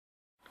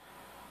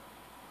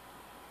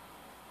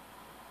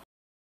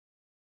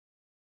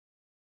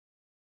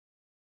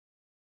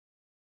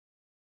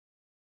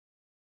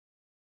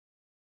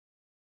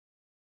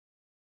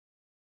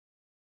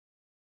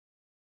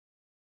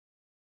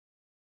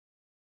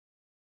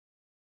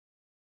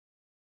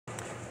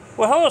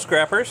Well, hello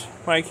scrappers,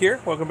 Mike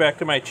here. Welcome back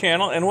to my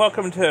channel, and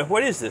welcome to,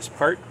 what is this,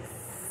 part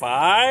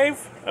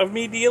 5 of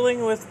me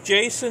dealing with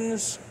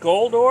Jason's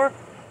gold ore?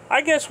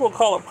 I guess we'll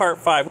call it part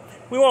 5.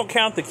 We won't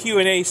count the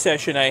Q&A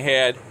session I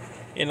had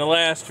in the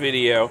last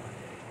video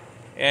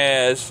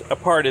as a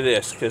part of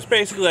this, because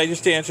basically I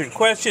just answered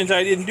questions.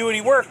 I didn't do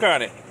any work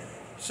on it.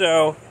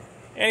 So,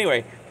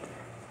 anyway,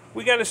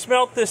 we got to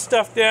smelt this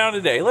stuff down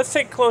today. Let's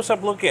take a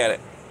close-up look at it.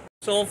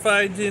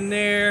 Sulfides in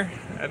there.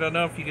 I don't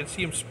know if you can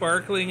see them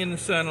sparkling in the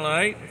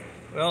sunlight.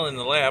 Well, in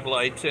the lab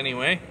lights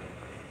anyway.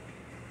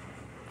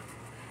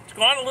 It's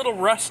gone a little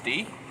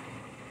rusty.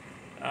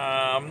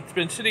 It's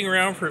been sitting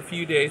around for a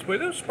few days, but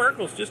those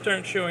sparkles just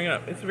aren't showing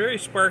up. It's very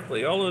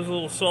sparkly. All those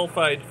little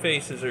sulfide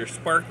faces are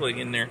sparkling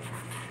in there.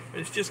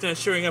 It's just not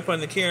showing up on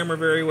the camera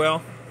very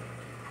well.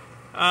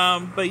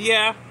 But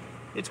yeah,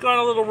 it's gone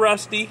a little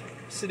rusty,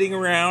 sitting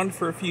around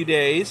for a few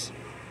days.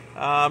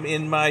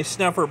 In my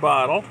snuffer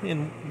bottle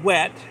in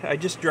wet. I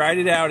just dried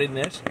it out in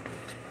this.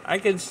 I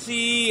can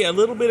see a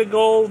little bit of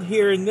gold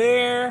here and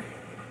there,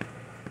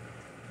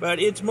 but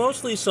it's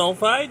mostly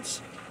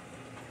sulfides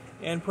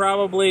and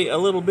probably a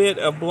little bit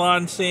of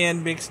blonde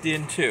sand mixed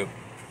in too.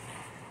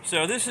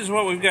 So this is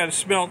what we've got to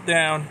smelt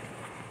down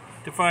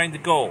to find the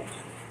gold.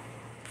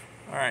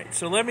 Alright,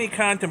 so let me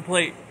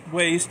contemplate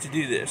ways to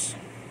do this.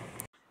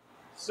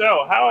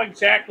 So, how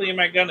exactly am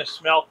I going to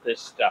smelt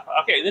this stuff?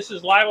 Okay, this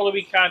is liable to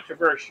be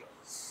controversial.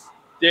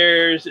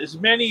 There's as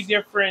many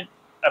different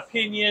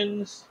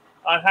opinions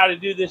on how to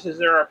do this as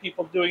there are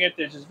people doing it.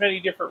 There's as many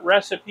different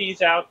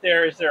recipes out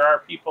there as there are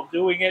people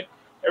doing it.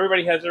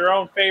 Everybody has their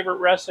own favorite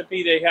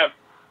recipe. They have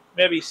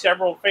maybe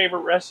several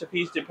favorite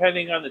recipes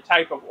depending on the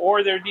type of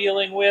ore they're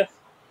dealing with.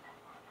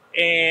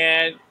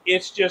 And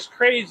it's just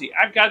crazy.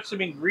 I've got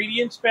some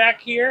ingredients back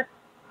here.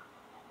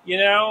 You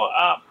know,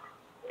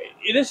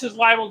 this is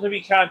liable to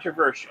be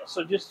controversial,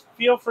 so just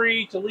feel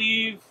free to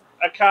leave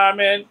a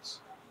comment.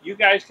 You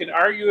guys can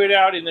argue it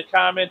out in the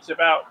comments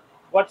about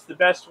what's the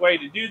best way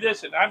to do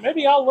this, and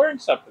maybe I'll learn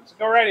something, so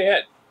go right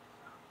ahead.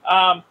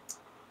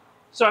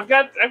 So I've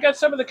got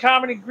some of the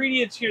common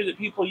ingredients here that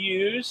people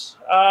use.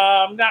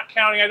 Not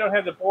counting, I don't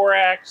have the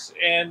borax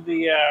and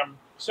the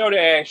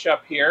soda ash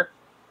up here,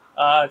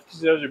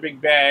 because those are big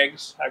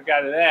bags. I've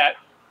got that.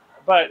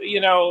 But, you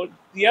know,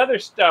 the other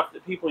stuff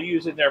that people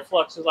use in their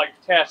fluxes like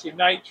potassium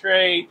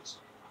nitrate,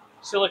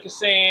 silica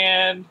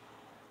sand,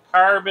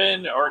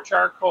 carbon or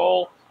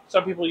charcoal.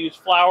 Some people use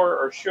flour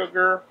or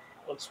sugar.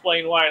 I'll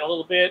explain why in a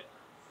little bit.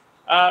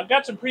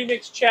 Got some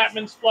premixed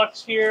Chapman's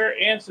flux here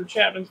and some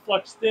Chapman's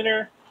flux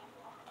thinner.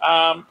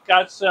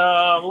 Got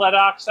some lead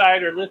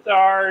oxide or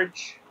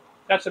litharge.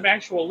 Got some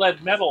actual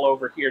lead metal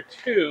over here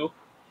too.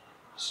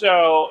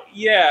 So,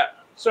 yeah.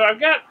 So I've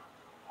got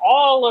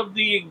all of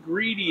the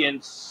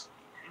ingredients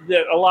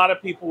that a lot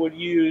of people would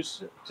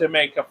use to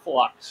make a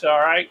flux, all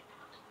right?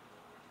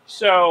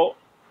 So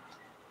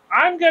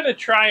I'm going to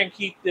try and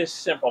keep this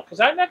simple, because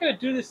I'm not going to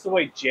do this the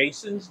way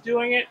Jason's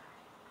doing it.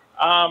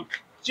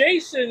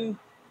 Jason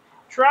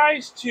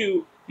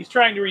he's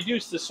trying to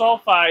reduce the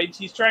sulfides,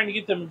 he's trying to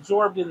get them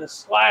absorbed in the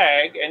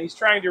slag, and he's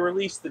trying to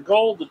release the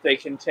gold that they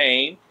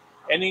contain,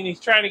 and then he's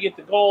trying to get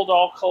the gold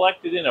all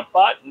collected in a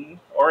button,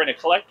 or in a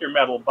collector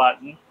metal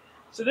button.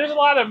 So there's a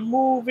lot of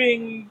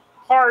moving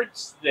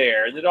parts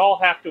there that all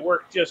have to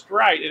work just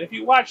right. And if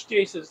you watch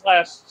Jason's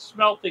last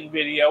smelting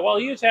video, well,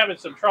 he was having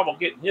some trouble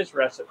getting his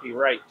recipe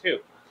right too.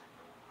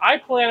 I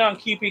plan on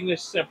keeping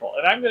this simple,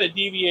 and I'm going to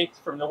deviate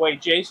from the way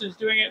Jason's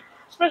doing it,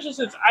 especially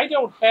since I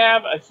don't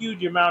have a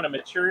huge amount of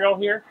material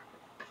here.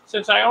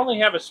 Since I only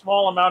have a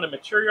small amount of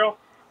material,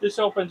 this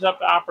opens up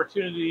the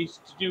opportunities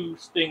to do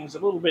things a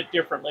little bit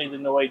differently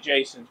than the way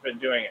Jason's been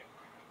doing it.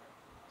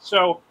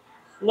 So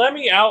let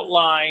me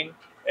outline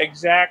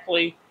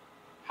exactly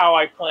how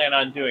I plan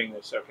on doing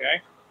this, okay?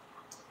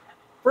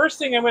 First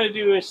thing I'm going to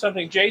do is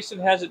something Jason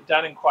hasn't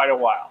done in quite a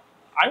while.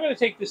 I'm going to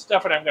take this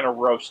stuff and I'm going to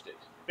roast it.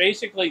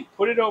 Basically,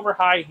 put it over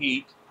high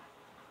heat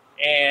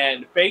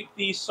and bake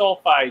these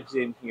sulfides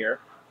in here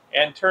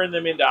and turn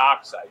them into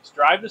oxides.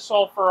 Drive the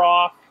sulfur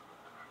off.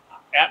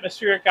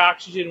 Atmospheric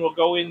oxygen will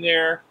go in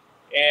there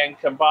and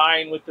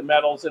combine with the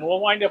metals, and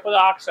we'll wind up with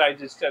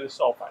oxides instead of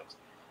sulfides.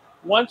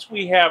 Once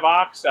we have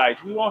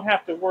oxides, we won't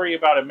have to worry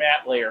about a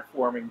matte layer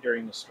forming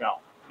during the smelt,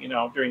 you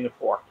know, during the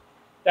pour.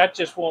 That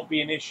just won't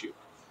be an issue.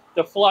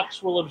 The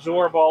flux will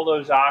absorb all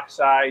those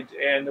oxides,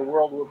 and the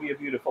world will be a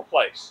beautiful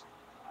place.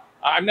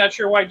 I'm not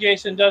sure why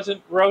Jason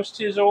doesn't roast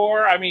his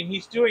ore. I mean,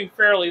 he's doing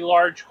fairly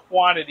large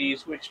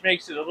quantities, which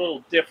makes it a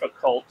little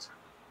difficult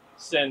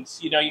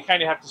since, you know, you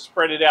kind of have to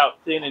spread it out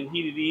thin and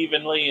heat it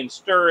evenly and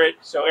stir it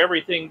so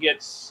everything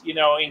gets, you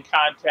know, in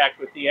contact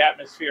with the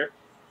atmosphere.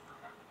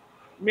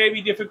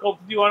 Maybe difficult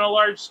to do on a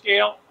large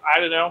scale. I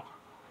don't know.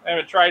 I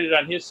haven't tried it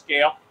on his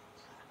scale.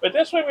 But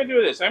that's what I'm going to do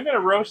with this. I'm going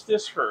to roast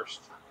this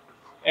first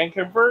and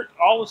convert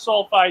all the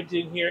sulfides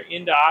in here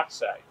into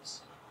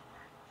oxides.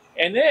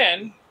 And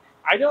then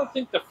I don't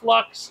think the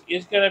flux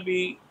is going to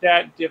be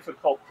that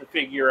difficult to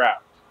figure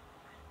out.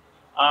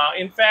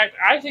 In fact,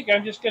 I think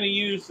I'm just going to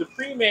use the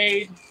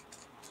pre-made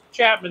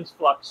Chapman's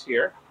flux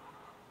here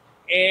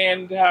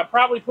and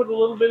probably put a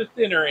little bit of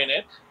thinner in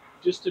it,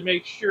 just to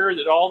make sure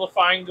that all the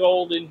fine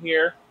gold in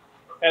here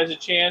has a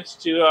chance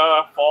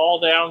to fall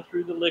down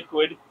through the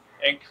liquid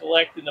and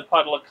collect in the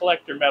puddle of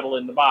collector metal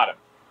in the bottom.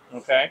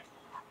 Okay?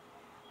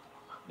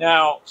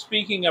 Now,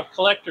 speaking of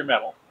collector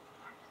metal,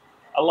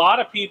 a lot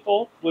of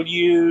people would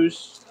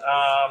use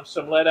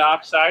some lead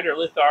oxide or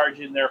litharge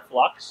in their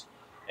flux,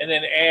 and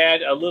then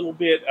add a little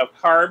bit of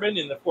carbon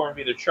in the form of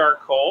either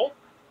charcoal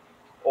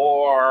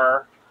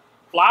or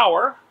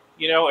flour.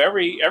 You know,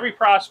 every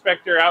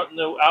prospector out in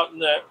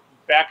the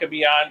back of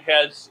Beyond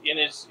has in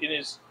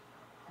his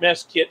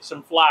mess kit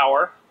some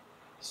flour.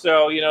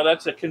 So, you know,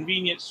 that's a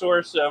convenient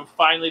source of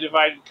finely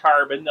divided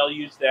carbon. They'll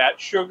use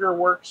that. Sugar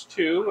works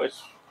too,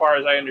 as far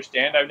as I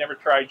understand. I've never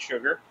tried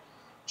sugar.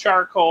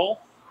 Charcoal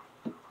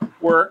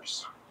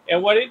works.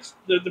 And what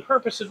the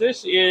purpose of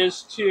this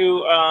is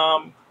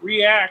to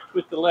react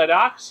with the lead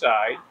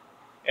oxide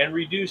and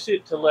reduce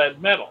it to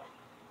lead metal.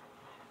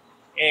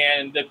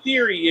 And the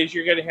theory is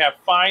you're going to have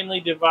finely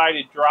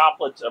divided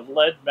droplets of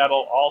lead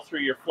metal all through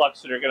your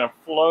flux that are going to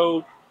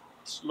flow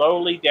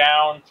slowly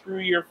down through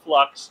your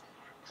flux,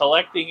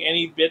 collecting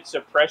any bits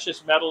of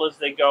precious metal as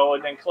they go,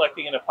 and then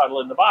collecting in a puddle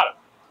in the bottom.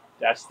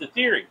 That's the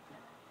theory.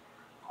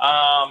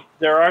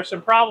 There are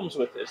some problems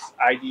with this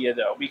idea,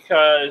 though,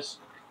 because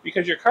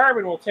your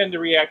carbon will tend to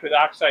react with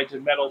oxides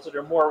and metals that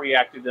are more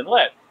reactive than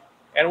lead.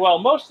 And while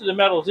most of the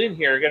metals in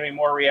here are going to be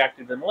more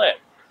reactive than lead,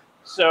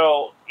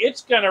 so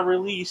it's going to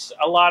release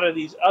a lot of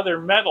these other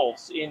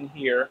metals in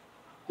here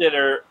that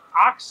are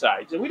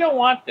oxides, and we don't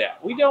want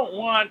that. We don't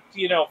want,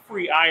 you know,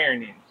 free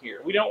iron in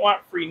here. We don't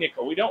want free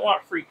nickel. We don't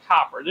want free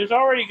copper. There's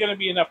already going to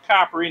be enough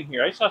copper in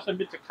here. I saw some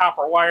bits of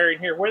copper wire in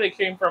here. Where they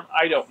came from,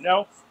 I don't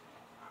know,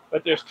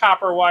 but there's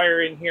copper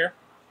wire in here.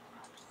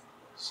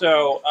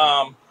 So,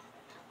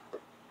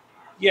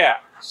 yeah.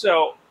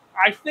 So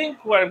I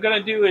think what I'm going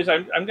to do is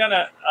I'm going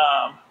to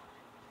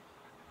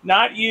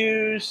not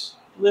use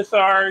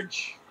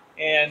litharge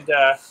and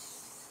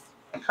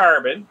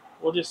carbon.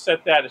 We'll just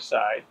set that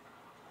aside.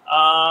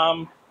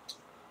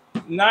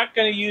 Not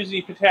going to use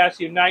any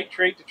potassium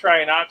nitrate to try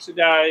and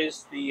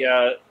oxidize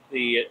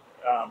the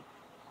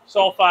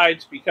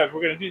sulfides, because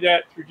we're going to do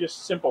that through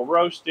just simple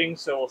roasting,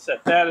 so we'll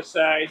set that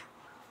aside.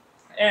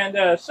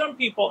 And some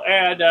people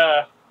add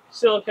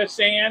silica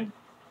sand,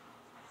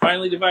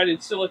 finely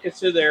divided silica,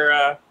 to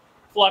their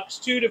flux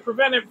too, to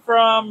prevent it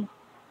from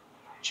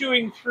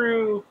chewing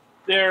through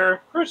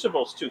their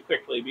crucibles too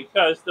quickly,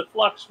 because the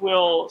flux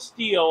will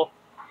steal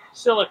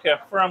silica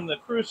from the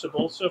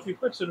crucible. So if you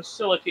put some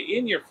silica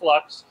in your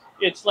flux,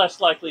 it's less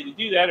likely to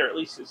do that, or at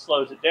least it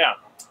slows it down.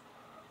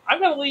 I'm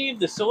going to leave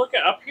the silica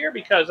up here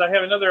because I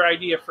have another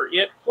idea for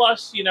it.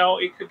 Plus, you know,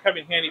 it could come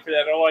in handy for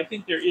that. Oh, I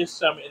think there is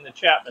some in the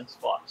Chapman's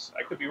flux.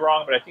 I could be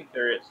wrong, but I think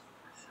there is.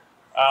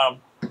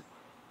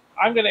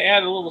 I'm going to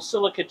add a little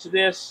silica to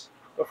this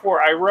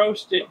before I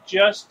roast it,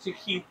 just to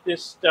keep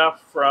this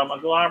stuff from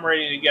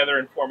agglomerating together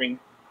and forming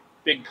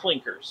big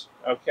clinkers,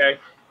 okay?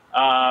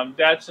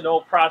 That's an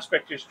old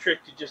prospector's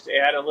trick, to just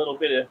add a little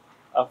bit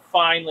of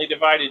finely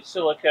divided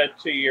silica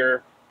to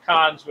your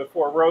cons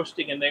before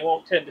roasting, and they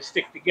won't tend to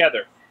stick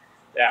together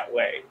that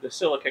way. The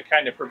silica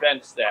kind of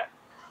prevents that.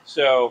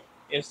 So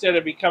instead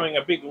of becoming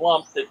a big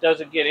lump that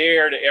doesn't get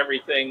air to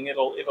everything,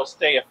 it'll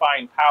stay a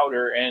fine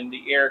powder, and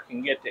the air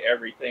can get to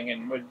everything,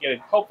 and we'll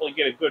hopefully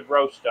get a good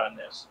roast on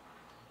this.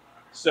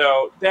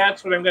 So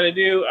that's what I'm going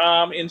to do.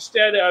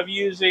 Instead of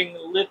using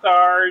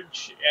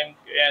litharge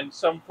and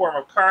some form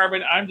of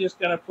carbon, I'm just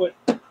going to put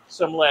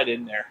some lead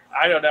in there.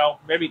 I don't know,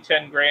 maybe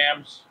 10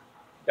 grams.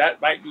 That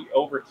might be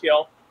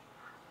overkill,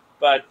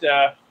 but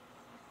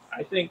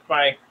I think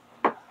my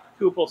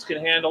cupels can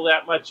handle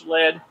that much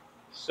lead.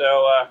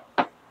 So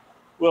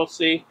we'll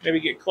see. Maybe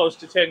get close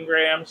to 10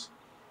 grams,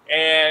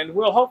 and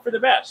we'll hope for the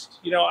best.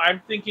 You know,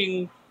 I'm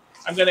thinking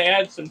I'm going to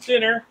add some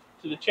thinner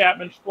to the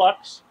Chapman's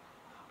flux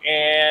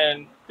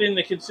and thin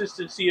the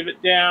consistency of it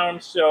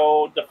down,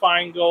 so the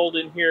fine gold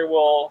in here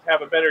will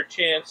have a better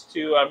chance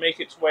to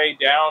make its way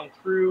down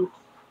through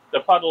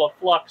the puddle of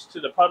flux to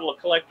the puddle of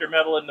collector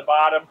metal in the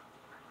bottom.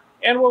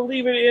 And we'll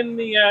leave it in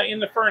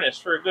the furnace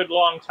for a good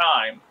long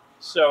time,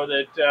 so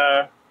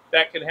that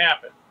that can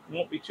happen. It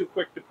won't be too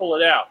quick to pull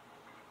it out,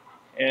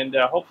 and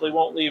hopefully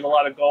won't leave a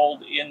lot of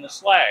gold in the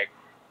slag.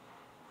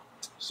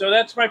 So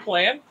that's my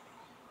plan.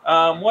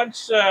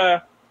 Once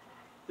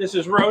this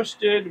is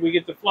roasted, we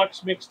get the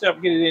flux mixed up,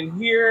 get it in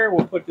here.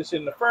 We'll put this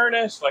in the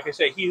furnace. Like I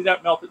say, heat it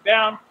up, melt it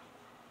down,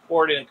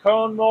 pour it in a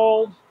cone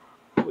mold.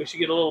 We should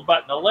get a little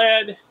button of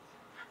lead.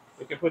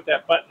 We can put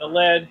that button of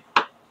lead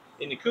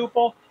in the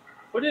cupel,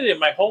 put it in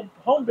my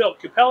home-built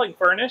cupelling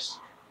furnace,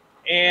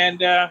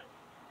 and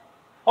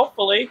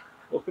hopefully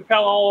we'll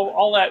cupel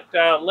all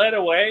that lead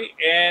away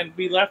and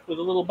be left with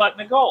a little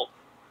button of gold.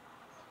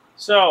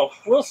 So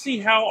we'll see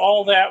how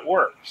all that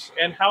works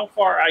and how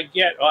far I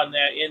get on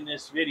that in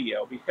this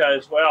video,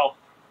 because, well,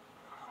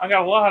 I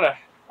got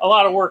a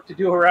lot of work to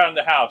do around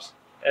the house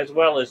as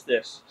well as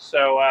this.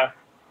 So,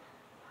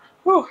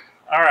 whew,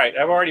 all right,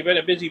 I've already been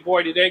a busy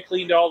boy today,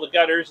 cleaned all the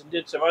gutters and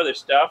did some other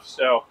stuff.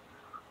 So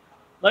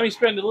let me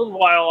spend a little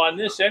while on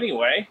this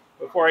anyway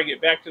before I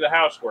get back to the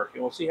housework,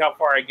 and we'll see how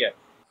far I get.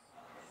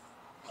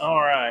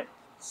 All right.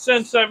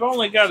 Since I've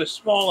only got a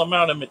small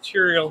amount of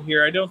material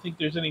here, I don't think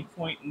there's any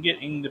point in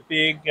getting the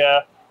big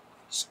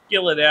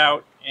skillet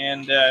out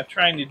and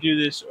trying to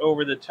do this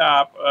over the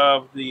top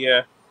of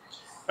the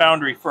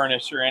foundry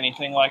furnace or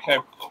anything like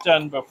I've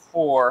done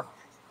before.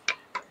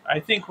 I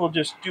think we'll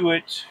just do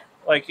it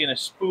like in a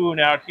spoon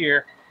out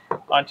here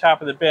on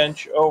top of the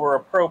bench over a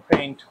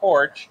propane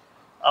torch.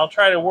 I'll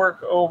try to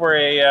work over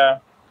a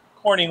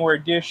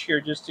Corningware dish here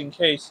just in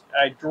case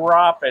I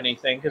drop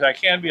anything, because I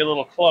can be a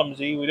little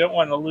clumsy. We don't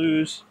want to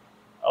lose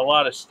a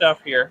lot of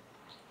stuff here.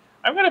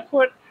 I'm going to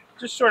put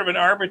just sort of an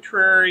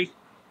arbitrary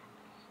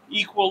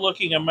equal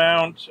looking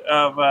amount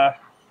of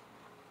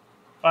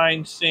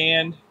fine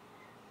sand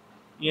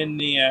in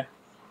the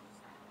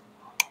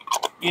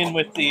in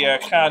with the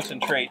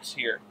concentrates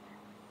here.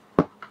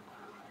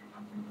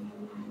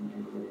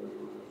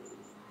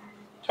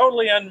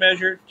 Totally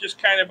unmeasured,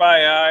 just kind of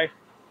by eye.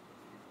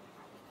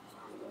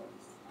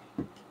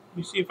 Let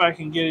me see if I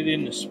can get it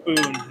in the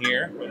spoon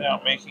here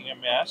without making a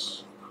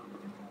mess.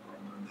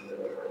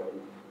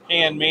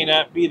 Hand may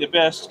not be the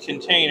best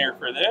container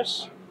for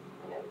this.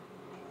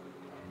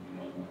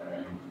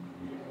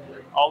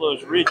 All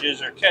those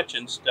ridges are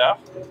catching stuff,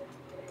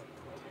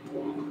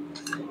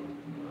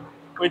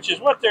 which is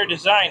what they're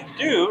designed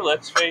to do,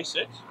 let's face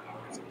it.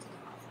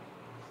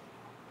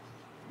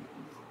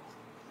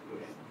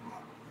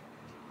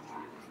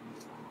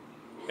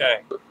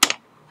 Okay.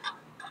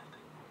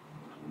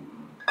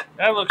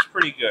 That looks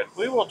pretty good.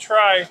 We will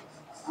try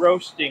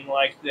roasting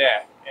like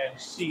that and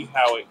see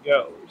how it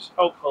goes.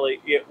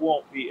 Hopefully it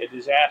won't be a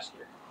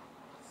disaster.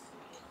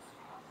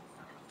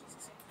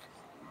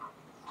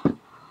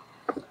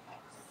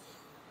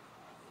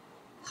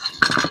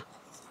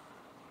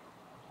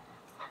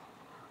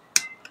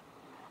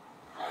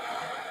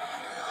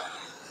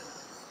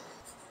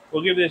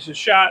 We'll give this a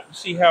shot and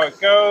see how it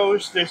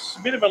goes. There's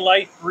a bit of a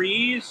light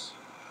breeze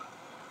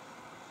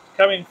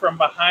coming from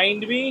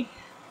behind me,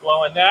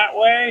 blowing that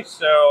way,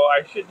 so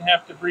I shouldn't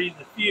have to breathe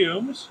the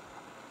fumes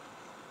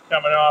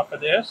coming off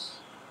of this.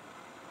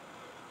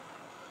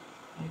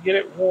 You get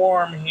it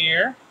warm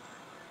here.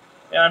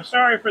 And I'm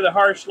sorry for the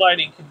harsh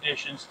lighting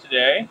conditions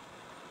today.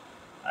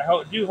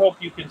 I do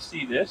hope you can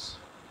see this.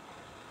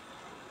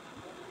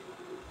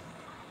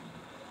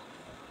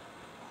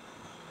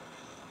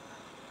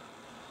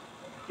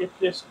 Get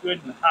this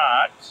good and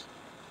hot.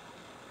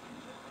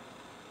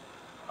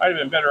 Might have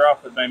been better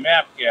off with my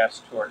MAP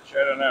gas torch.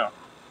 I don't know.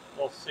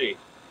 We'll see.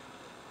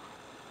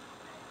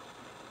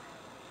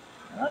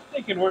 I'm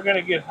thinking we're going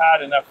to get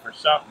hot enough for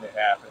something to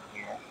happen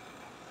here.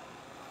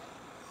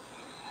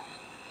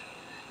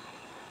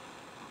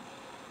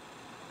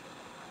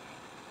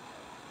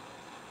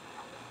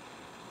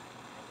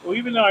 Well,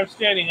 even though I'm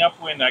standing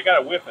upwind, I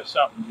got a whiff of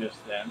something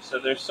just then, so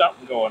there's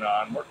something going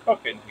on. We're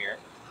cooking here.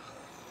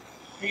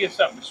 Let me get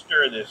something to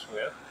stir this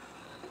with.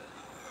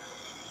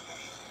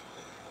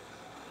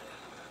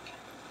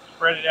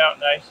 Spread it out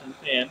nice and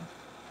thin.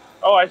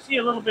 Oh, I see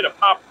a little bit of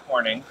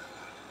popcorning.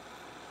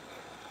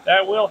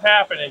 That will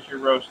happen as you're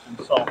roasting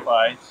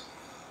sulfides.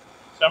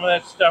 Some of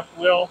that stuff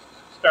will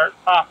start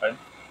popping.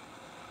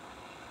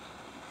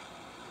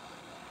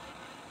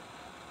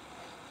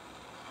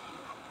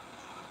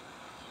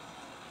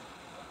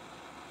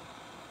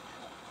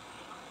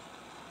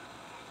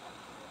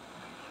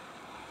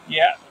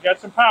 Yeah, we got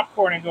some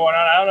popcorning going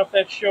on. I don't know if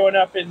that's showing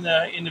up in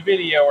the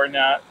video or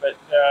not, but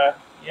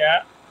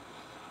yeah.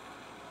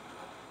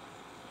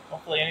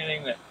 Hopefully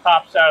anything that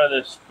pops out of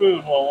the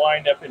spoon will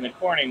wind up in the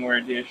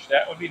Corningware dish.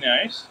 That would be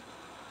nice.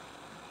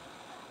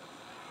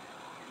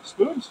 The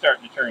spoon's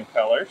starting to turn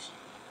colors.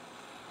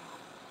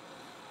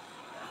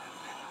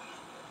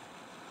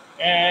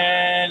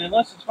 And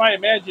unless it's my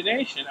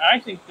imagination, I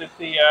think that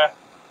the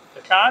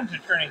cons are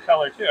turning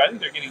color too. I think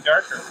they're getting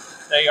darker.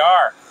 They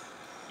are.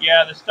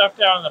 Yeah, the stuff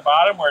down on the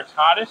bottom where it's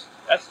hottest,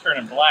 that's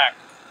turning black.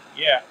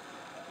 Yeah.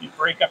 You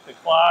break up the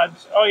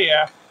clods. Oh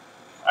yeah.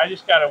 I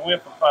just got a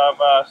whiff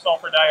of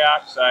sulfur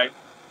dioxide.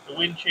 The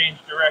wind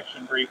changed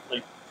direction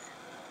briefly.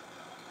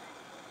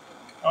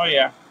 Oh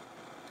yeah.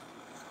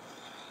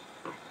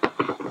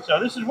 So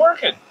this is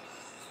working.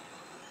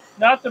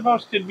 Not the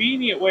most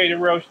convenient way to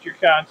roast your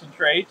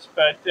concentrates,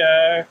 but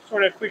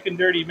sort of quick and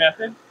dirty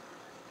method.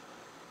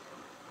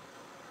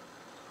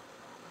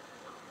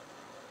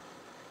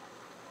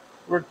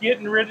 We're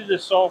getting rid of the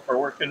sulfur.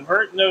 We're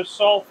converting those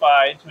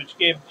sulfides, which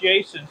gave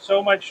Jason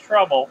so much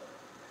trouble.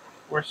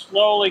 We're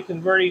slowly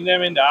converting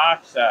them into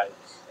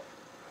oxides,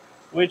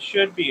 which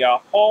should be a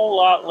whole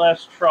lot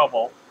less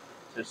trouble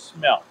to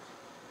smelt.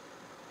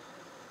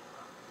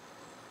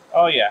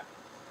 Oh yeah,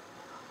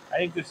 I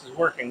think this is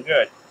working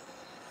good.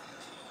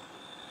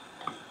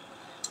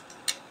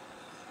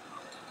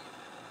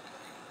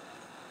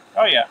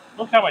 Oh yeah,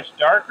 look how much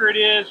darker it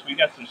is. We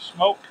got some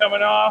smoke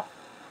coming off.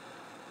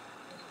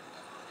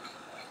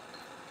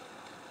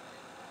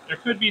 There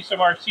could be some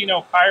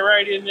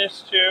arsenopyrite in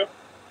this too.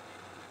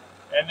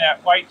 And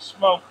that white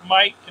smoke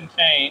might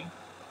contain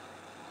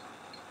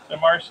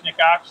some arsenic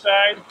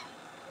oxide.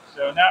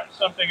 So not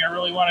something I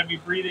really want to be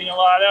breathing a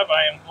lot of.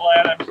 I am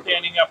glad I'm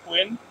standing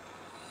upwind.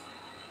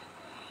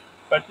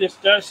 But this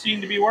does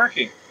seem to be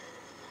working.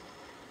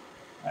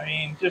 I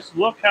mean, just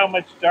look how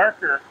much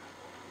darker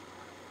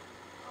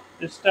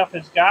this stuff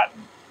has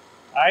gotten.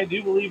 I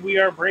do believe we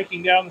are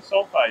breaking down the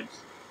sulfides.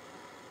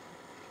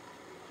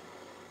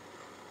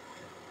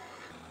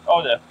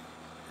 Oh,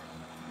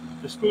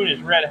 the spoon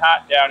is red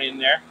hot down in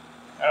there.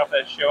 I don't know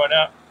if that's showing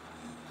up.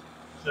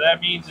 So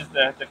that means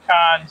that the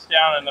cons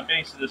down on the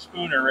base of the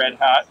spoon are red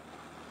hot.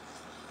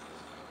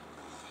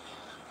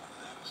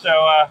 So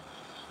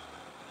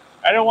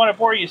I don't want to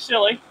bore you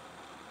silly.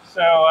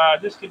 So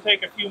this could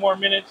take a few more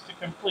minutes to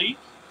complete.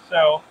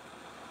 So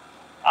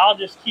I'll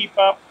just keep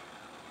up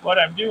what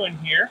I'm doing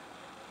here.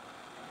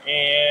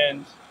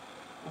 And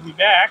we'll be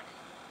back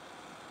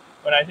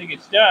when I think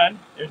it's done.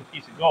 There's a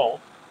piece of gold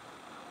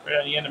right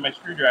on the end of my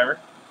screwdriver.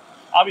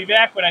 I'll be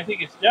back when I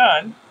think it's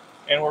done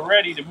and we're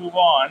ready to move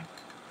on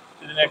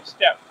to the next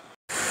step.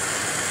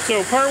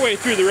 So partway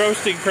through the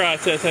roasting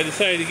process, I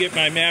decided to get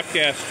my MAP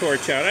gas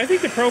torch out. I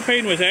think the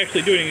propane was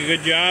actually doing a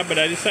good job, but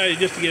I decided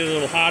just to get it a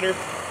little hotter.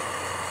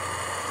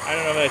 I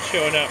don't know if that's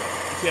showing up.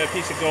 You see that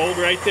piece of gold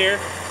right there?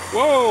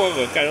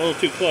 Whoa, got a little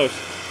too close.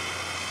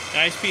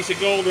 Nice piece of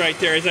gold right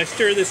there. As I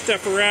stir this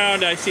stuff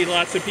around, I see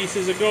lots of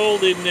pieces of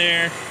gold in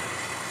there.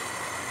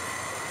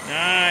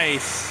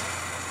 Nice.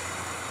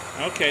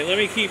 Okay, let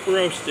me keep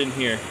roasting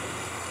here.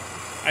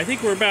 I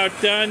think we're about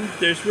done.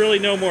 There's really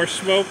no more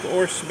smoke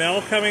or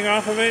smell coming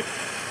off of it.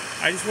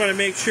 I just want to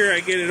make sure I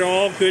get it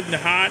all good and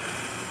hot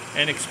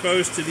and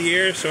exposed to the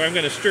air, so I'm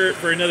going to stir it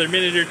for another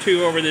minute or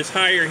two over this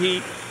higher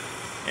heat,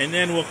 and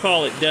then we'll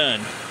call it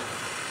done.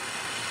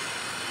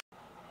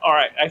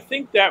 Alright, I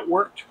think that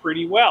worked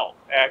pretty well,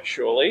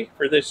 actually,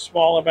 for this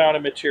small amount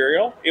of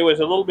material. It was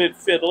a little bit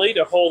fiddly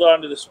to hold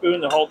onto the spoon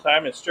the whole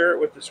time and stir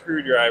it with the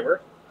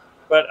screwdriver.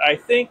 But I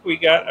think we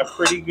got a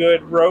pretty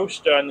good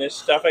roast on this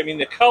stuff. I mean,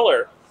 the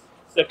color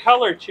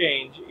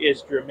change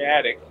is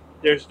dramatic.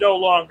 There's no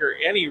longer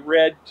any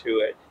red to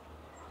it.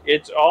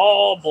 It's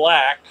all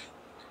black.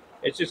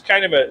 It's just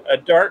kind of a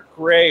dark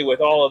gray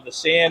with all of the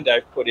sand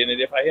I've put in it.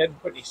 If I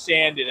hadn't put any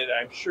sand in it,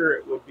 I'm sure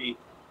it would be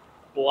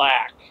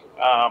black.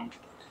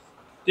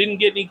 Didn't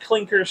get any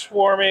clinker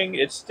swarming.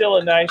 It's still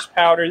a nice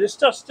powder. This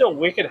stuff's still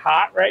wicked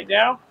hot right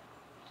now.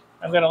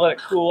 I'm going to let it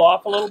cool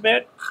off a little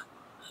bit,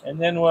 and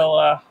then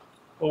we'll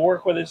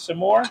work with it some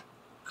more.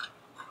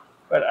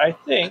 But I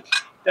think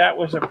that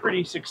was a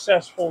pretty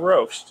successful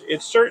roast.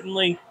 It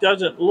certainly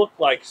doesn't look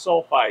like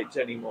sulfides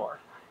anymore.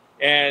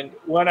 And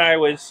when I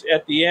was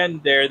at the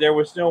end there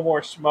was no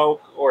more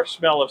smoke or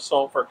smell of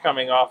sulfur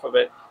coming off of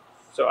it.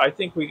 So I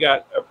think we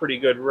got a pretty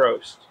good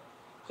roast.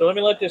 So let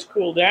me let this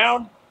cool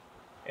down,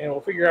 and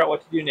we'll figure out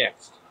what to do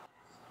next.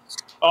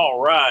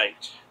 All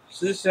right.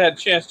 So this had a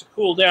chance to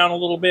cool down a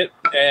little bit,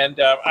 and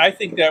I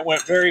think that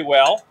went very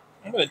well.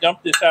 I'm going to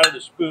dump this out of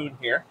the spoon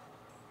here.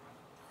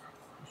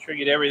 Make sure I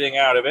get everything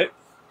out of it.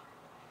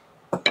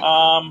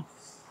 While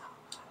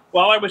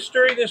I was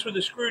stirring this with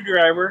a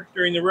screwdriver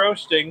during the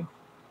roasting,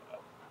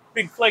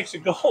 big flakes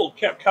of gold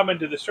kept coming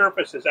to the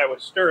surface as I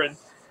was stirring.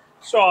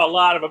 Saw a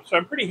lot of them, so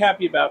I'm pretty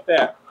happy about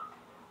that.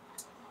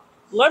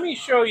 Let me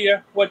show you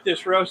what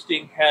this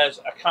roasting has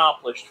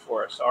accomplished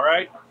for us, all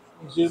right?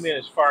 Zoom in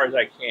as far as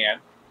I can.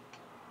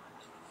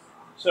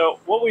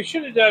 So what we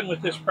should have done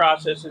with this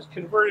process is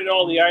converted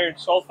all the iron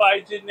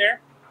sulfides in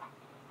there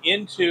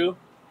into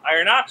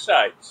iron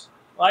oxides,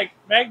 like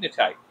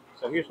magnetite.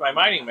 So here's my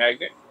mining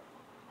magnet.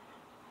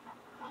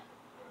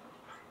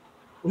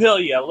 Will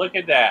ya? Look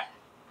at that.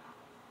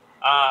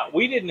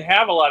 We didn't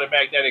have a lot of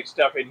magnetic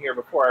stuff in here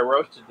before I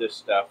roasted this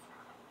stuff.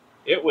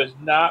 It was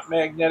not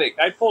magnetic.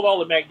 I pulled all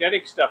the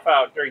magnetic stuff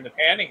out during the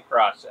panning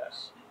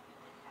process,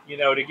 you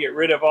know, to get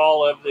rid of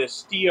all of this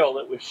steel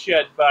that was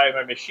shed by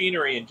my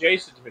machinery and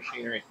Jason's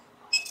machinery.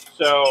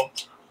 So,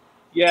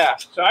 yeah,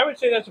 so I would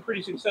say that's a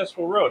pretty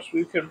successful roast.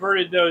 We've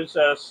converted those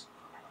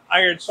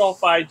iron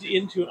sulfides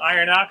into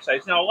iron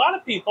oxides. Now, a lot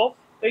of people,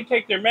 they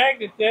take their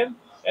magnet then,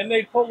 and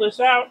they pull this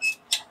out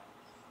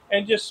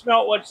and just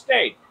smelt what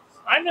stayed.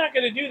 I'm not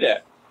going to do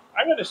that.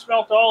 I'm going to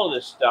smelt all of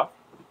this stuff,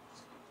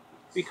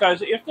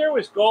 because if there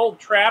was gold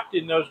trapped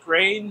in those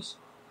grains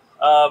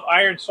of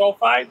iron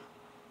sulfide,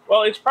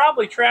 well, it's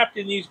probably trapped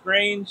in these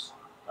grains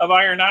of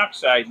iron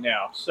oxide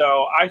now.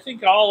 So I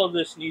think all of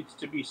this needs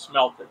to be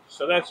smelted.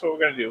 So that's what we're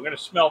going to do. We're going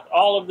to smelt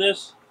all of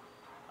this.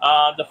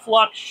 The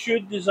flux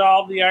should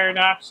dissolve the iron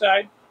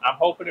oxide. I'm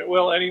hoping it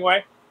will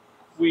anyway.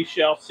 We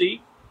shall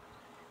see.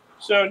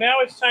 So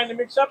now it's time to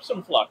mix up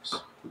some flux.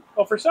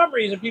 Well, for some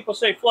reason, people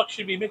say flux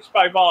should be mixed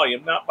by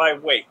volume, not by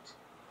weight.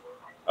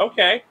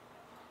 Okay.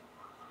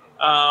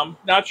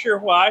 Not sure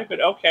why, but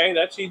okay,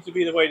 that seems to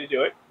be the way to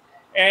do it.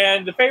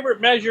 And the favorite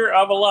measure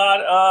of a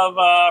lot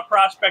of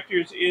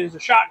prospectors is a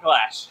shot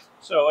glass.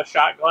 So a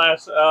shot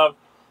glass of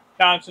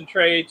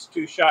concentrates,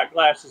 2 shot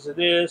glasses of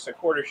this, a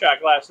 1/4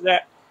 shot glass of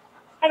that.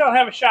 I don't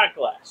have a shot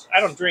glass. I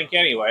don't drink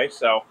anyway,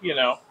 so, you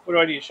know, what do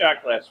I need a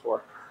shot glass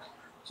for?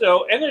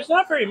 So, and there's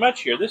not very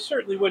much here. This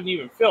certainly wouldn't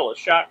even fill a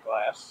shot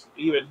glass,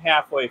 even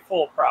halfway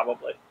full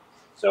probably.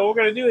 So what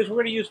we're going to do is we're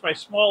going to use my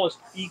smallest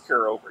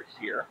beaker over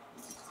here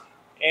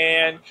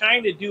and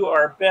kind of do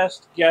our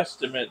best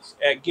guesstimates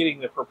at getting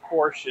the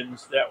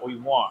proportions that we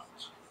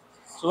want.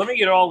 So let me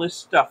get all this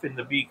stuff in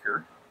the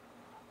beaker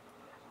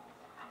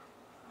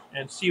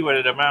and see what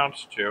it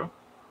amounts to.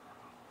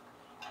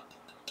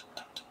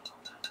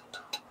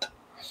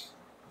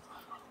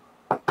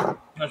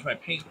 There's my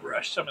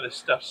paintbrush. Some of this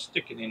stuff's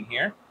sticking in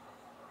here.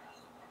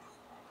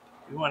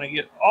 We want to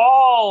get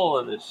all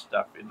of this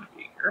stuff in the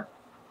beaker.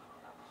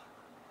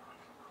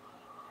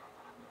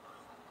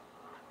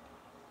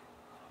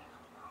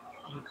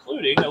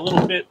 Including a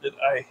little bit that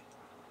I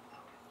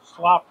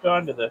slopped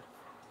onto the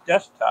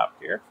desktop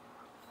here.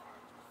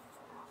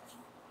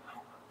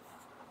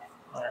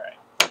 Alright.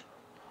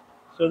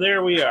 So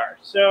there we are.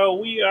 So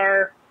we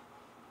are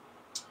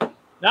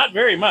not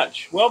very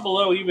much. Well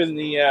below even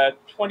the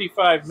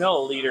 25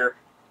 milliliter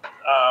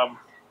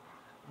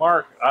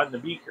mark on the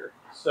beaker.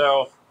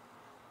 So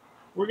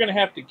we're going to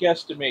have to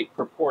guesstimate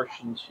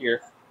proportions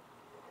here.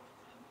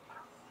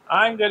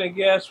 I'm going to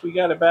guess we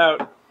got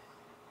about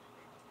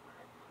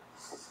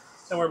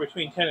somewhere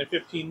between 10 and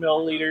 15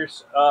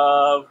 milliliters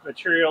of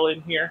material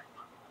in here.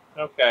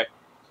 Okay.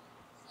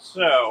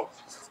 So,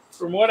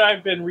 from what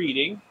I've been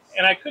reading,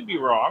 and I could be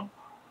wrong,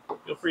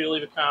 feel free to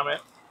leave a comment.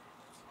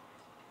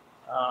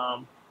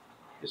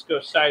 This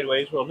goes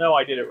sideways. Well, no,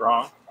 I did it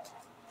wrong.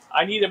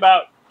 I need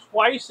about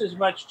twice as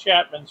much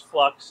Chapman's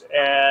flux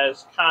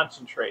as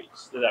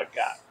concentrates that I've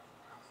got.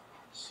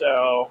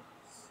 So,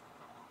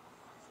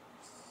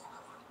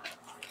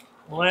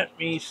 let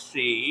me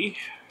see.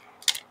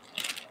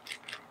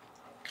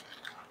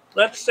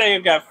 Let's say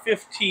I've got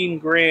 15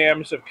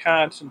 grams of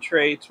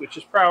concentrates, which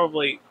is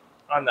probably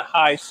on the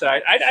high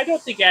side. I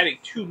don't think adding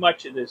too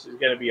much of this is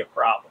going to be a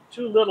problem.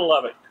 Too little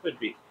of it could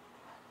be.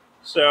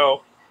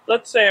 So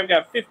let's say I've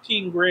got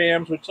 15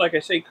 grams, which, like I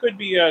say, could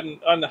be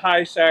on the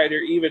high side or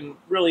even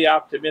really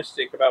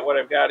optimistic about what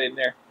I've got in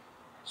there.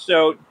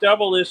 So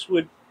double this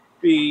would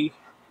be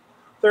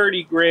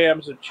 30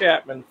 grams of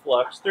Chapman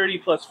flux. 30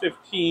 plus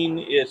 15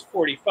 is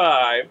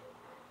 45.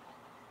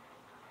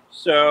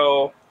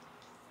 So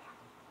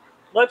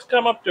let's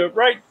come up to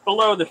right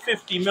below the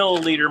 50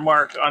 milliliter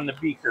mark on the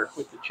beaker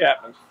with the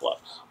Chapman's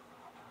flux.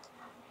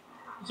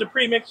 It's a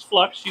pre-mixed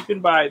flux. You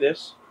can buy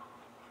this.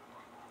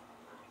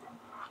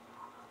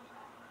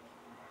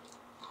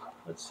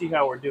 Let's see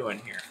how we're doing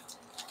here.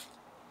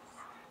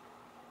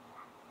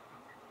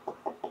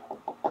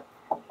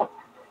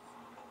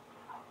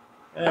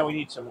 And we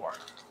need some more.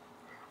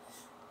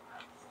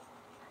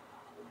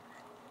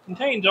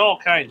 Contains all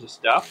kinds of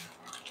stuff.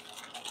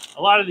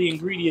 A lot of the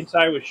ingredients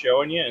I was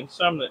showing you and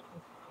some that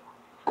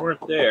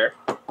weren't there.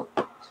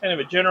 It's kind of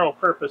a general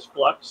purpose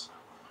flux.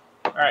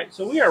 Alright,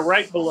 so we are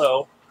right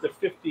below the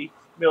 50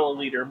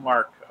 milliliter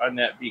mark on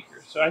that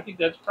beaker. So I think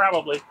that's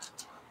probably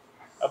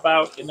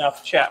about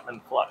enough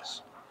Chapman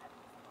flux.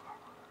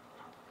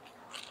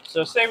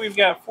 So say we've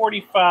got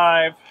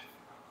 45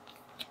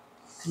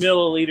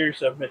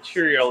 milliliters of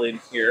material in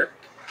here.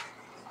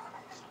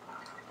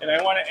 And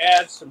I want to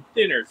add some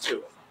thinner to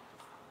it.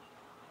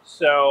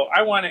 So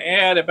I want to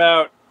add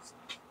about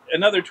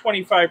another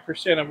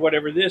 25% of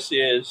whatever this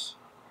is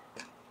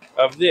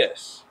of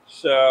this.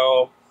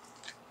 So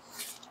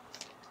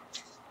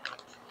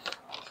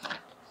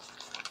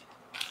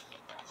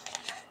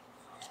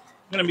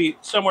I'm going to be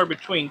somewhere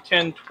between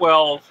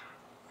 10-12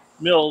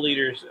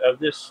 milliliters of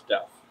this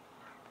stuff.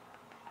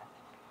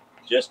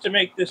 Just to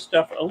make this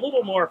stuff a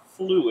little more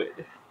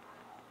fluid.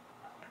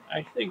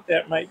 I think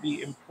that might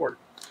be important.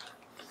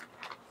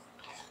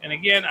 And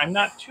again, I'm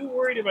not too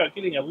worried about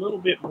getting a little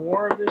bit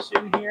more of this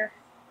in here.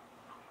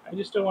 I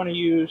just don't want to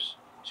use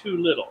too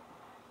little.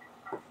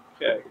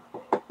 Okay.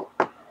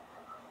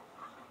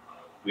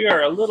 We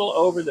are a little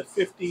over the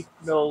 50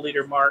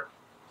 milliliter mark.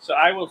 So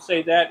I will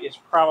say that is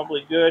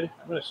probably good.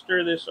 I'm going to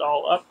stir this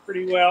all up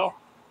pretty well.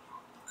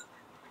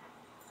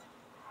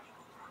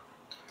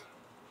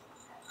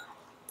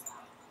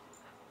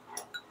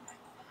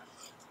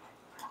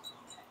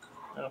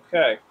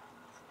 Okay.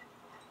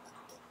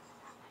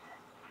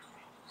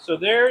 So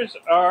there's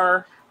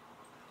our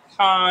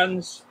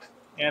cons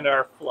and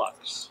our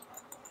flux,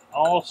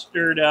 all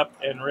stirred up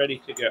and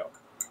ready to go.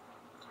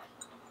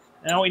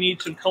 Now we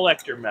need some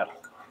collector metal.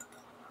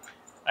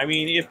 I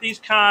mean, if these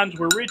cons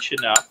were rich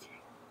enough,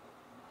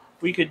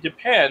 we could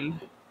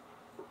depend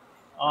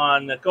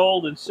on the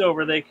gold and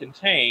silver they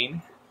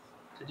contain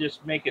to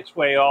just make its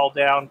way all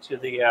down to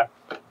the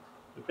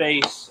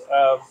base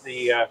of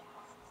the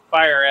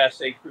fire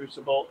assay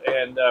crucible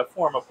and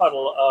form a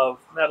puddle of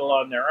metal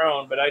on their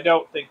own, but I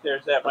don't think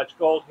there's that much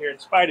gold here in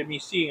spite of me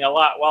seeing a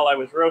lot while I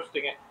was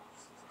roasting it.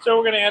 So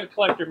we're going to add a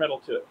collector metal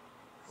to it.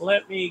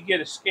 Let me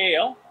get a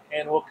scale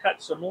and we'll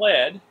cut some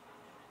lead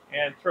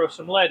and throw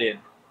some lead in.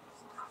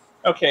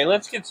 Okay,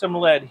 let's get some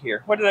lead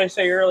here. What did I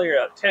say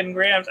earlier? 10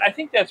 grams? I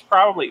think that's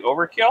probably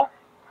overkill.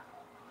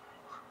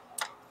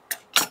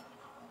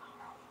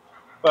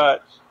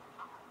 But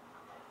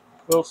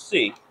we'll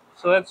see.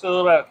 So that's a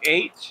little about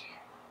 8.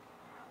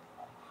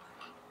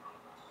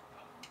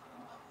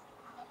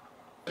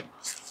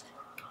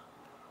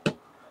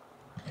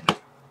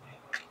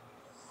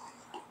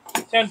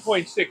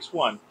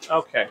 10.61.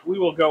 Okay, we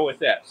will go with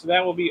that. So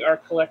that will be our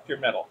collector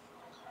metal.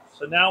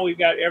 So now we've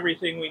got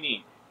everything we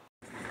need.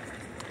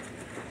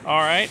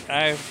 All right,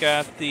 I've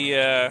got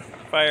the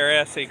fire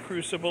assay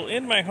crucible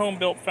in my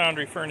home-built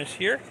foundry furnace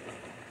here.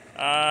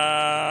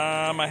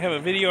 I have a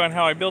video on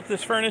how I built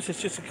this furnace.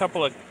 It's just a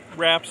couple of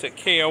wraps of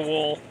KO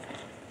wool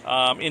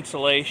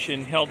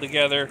insulation held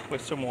together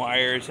with some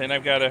wires, and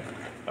I've got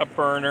a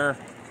burner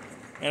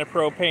and a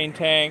propane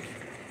tank.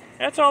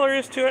 That's all there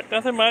is to it,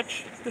 nothing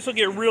much. This will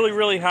get really,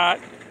 really hot.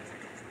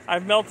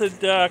 I've melted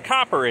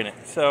copper in it,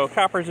 so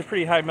copper is a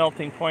pretty high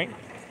melting point.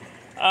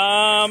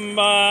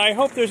 I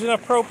hope there's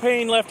enough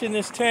propane left in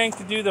this tank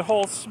to do the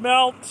whole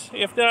smelt.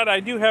 If not, I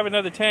do have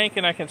another tank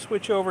and I can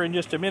switch over in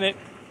just a minute.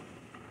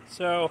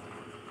 So,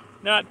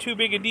 not too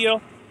big a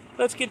deal.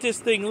 Let's get this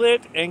thing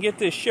lit and get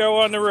this show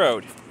on the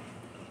road.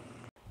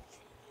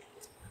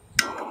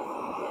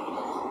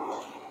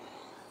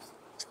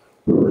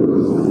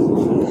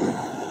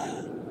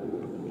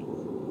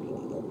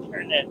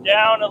 Turn that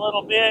down a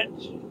little bit.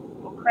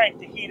 We'll crank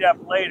the heat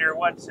up later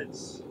once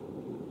it's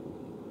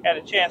had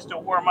a chance to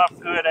warm up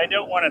good. I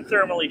don't want to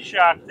thermally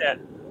shock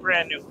that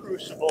brand new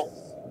crucible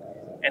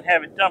and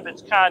have it dump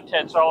its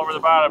contents all over the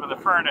bottom of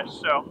the furnace.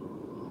 So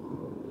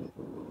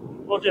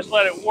we'll just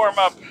let it warm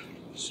up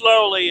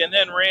slowly and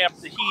then ramp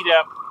the heat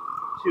up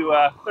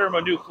to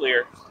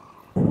thermonuclear.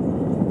 I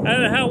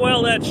don't know how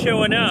well that's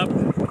showing up.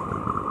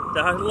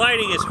 The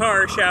lighting is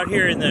harsh out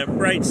here in the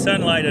bright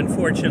sunlight,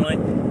 unfortunately.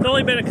 It's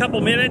only been a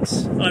couple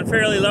minutes on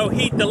fairly low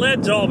heat. The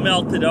lead's all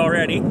melted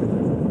already.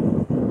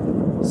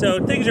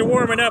 So things are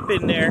warming up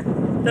in there.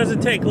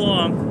 Doesn't take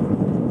long.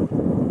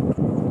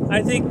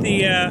 I think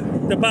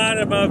the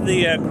bottom of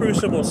the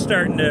crucible is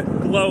starting to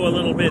glow a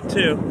little bit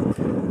too.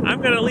 I'm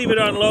going to leave it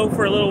on low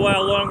for a little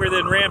while longer,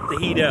 then ramp the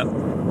heat up.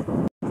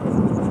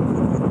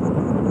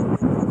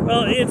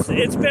 Well,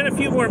 it's been a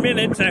few more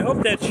minutes. I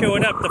hope that's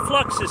showing up. The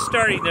flux is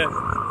starting to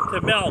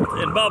melt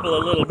and bubble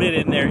a little bit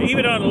in there,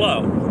 even on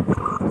low.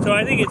 So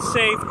I think it's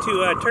safe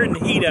to turn the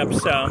heat up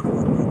some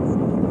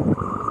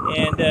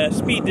and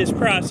speed this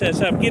process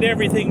up, get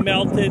everything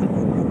melted,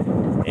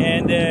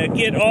 and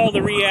get all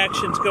the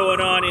reactions going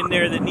on in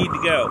there that need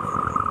to go.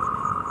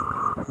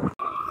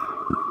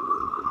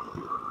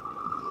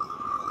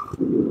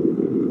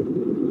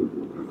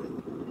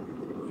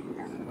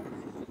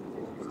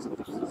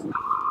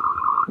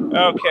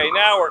 Okay,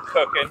 now we're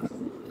cooking.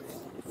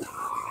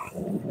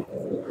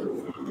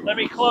 Let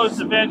me close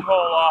the vent hole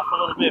off a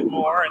little bit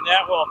more, and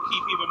that will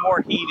keep even more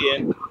heat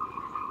in.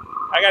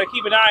 I got to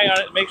keep an eye on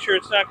it and make sure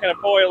it's not going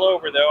to boil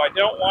over, though. I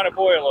don't want to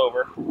boil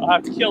over. I'll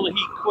have to kill the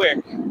heat quick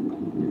if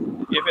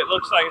it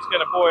looks like it's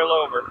going to boil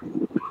over.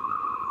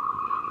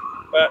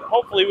 But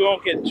hopefully we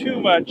won't get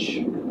too much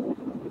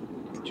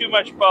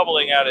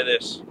bubbling out of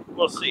this.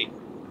 We'll see.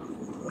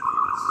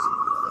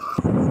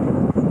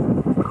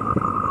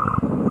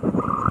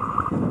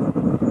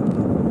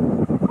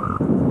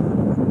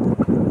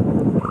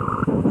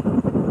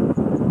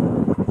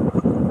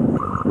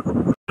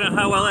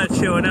 How well that's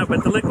showing up,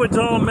 but the liquid's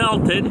all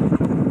melted.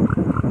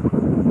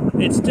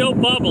 It's still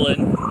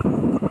bubbling,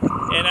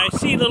 and I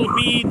see little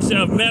beads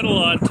of metal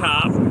on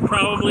top,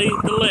 probably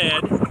the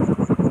lead.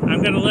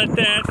 I'm going to let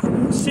that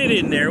sit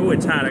in there. Oh,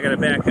 it's hot, I got to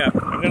back up.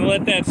 I'm going to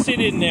let that sit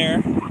in there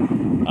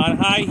on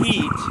high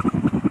heat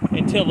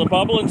until the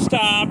bubbling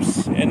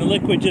stops and the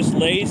liquid just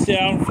lays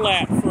down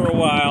flat for a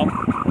while,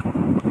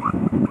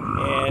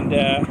 and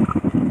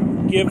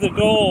give the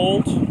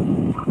gold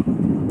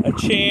a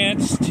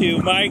chance to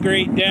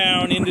migrate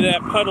down into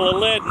that puddle of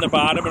lead in the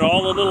bottom, and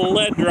all the little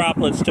lead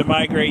droplets to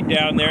migrate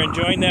down there and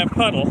join that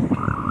puddle.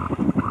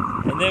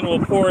 And then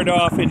we'll pour it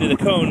off into the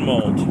cone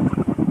mold.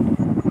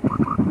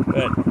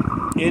 But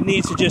it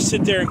needs to just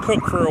sit there and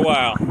cook for a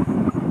while.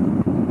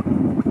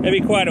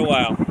 Maybe quite a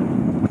while.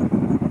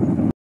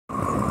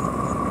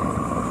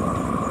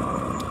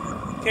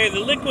 Okay,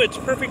 the liquid's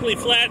perfectly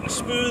flat and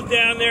smooth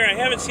down there. I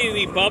haven't seen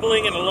any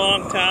bubbling in a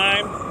long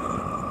time.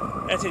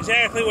 That's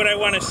exactly what I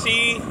want to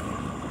see.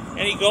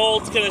 Any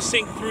gold's going to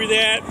sink through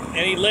that.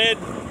 Any lead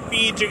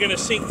beads are going to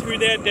sink through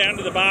that down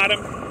to the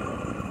bottom.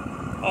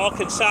 All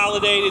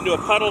consolidate into a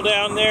puddle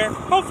down there,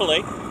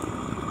 hopefully.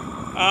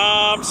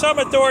 Some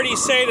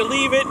authorities say to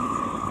leave it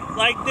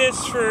like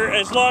this for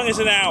as long as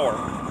an hour.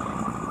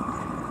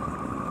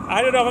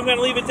 I don't know if I'm going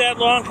to leave it that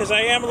long, because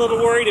I am a little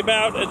worried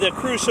about the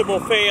crucible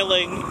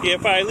failing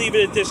if I leave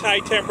it at this high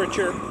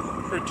temperature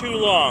for too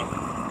long.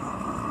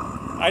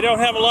 I don't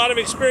have a lot of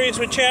experience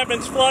with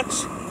Chapman's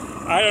flux.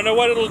 I don't know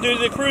what it'll do to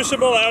the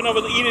crucible. I don't know if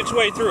it'll eat its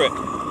way through it.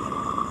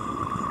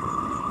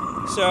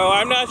 So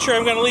I'm not sure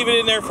I'm going to leave it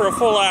in there for a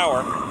full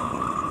hour.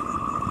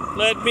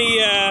 Let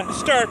me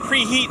start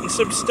preheating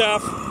some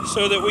stuff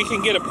so that we can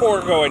get a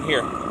pour going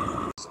here.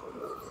 I'm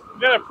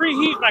going to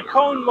preheat my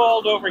cone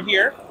mold over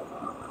here.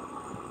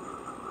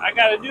 I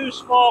got a new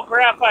small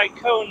graphite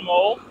cone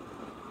mold.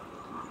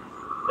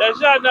 There's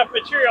not enough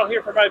material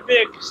here for my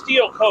big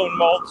steel cone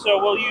mold,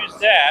 so we'll use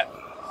that.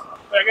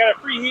 But I gotta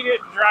preheat it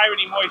and drive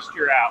any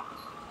moisture out.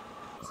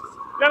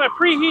 Gonna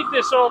preheat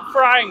this old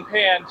frying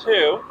pan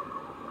too.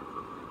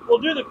 We'll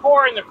do the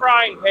core in the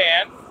frying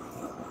pan,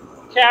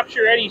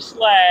 capture any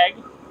slag.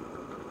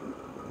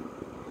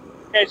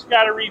 Okay, it's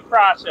gotta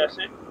reprocess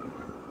it.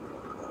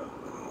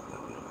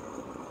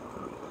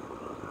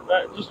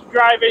 But just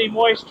drive any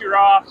moisture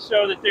off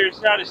so that there's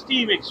not a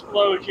steam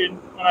explosion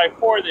when I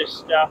pour this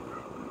stuff.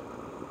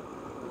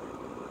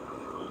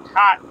 It's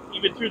hot,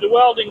 even through the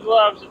welding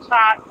gloves, it's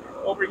hot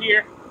over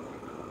here.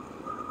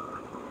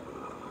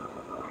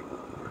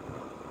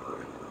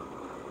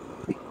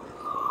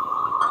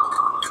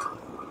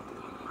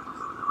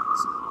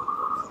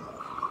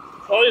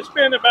 Well, it's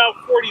been about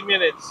 40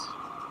 minutes,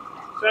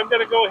 so I'm going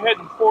to go ahead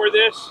and pour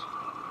this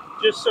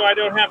just so I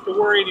don't have to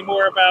worry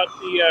anymore about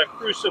the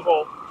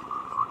crucible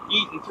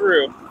eating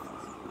through.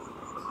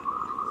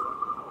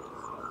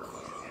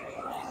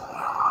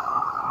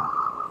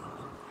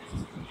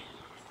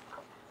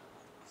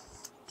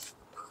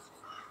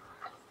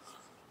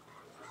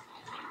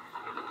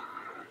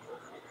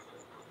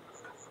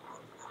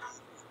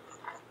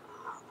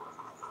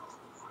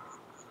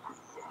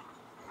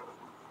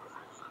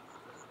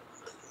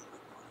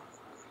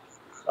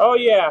 Oh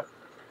yeah,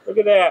 look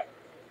at that.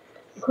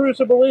 The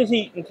crucible is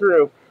eating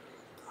through.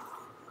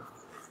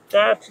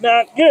 That's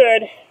not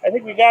good. I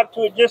think we got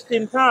to it just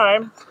in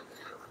time,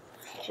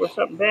 or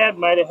something bad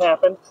might have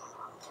happened.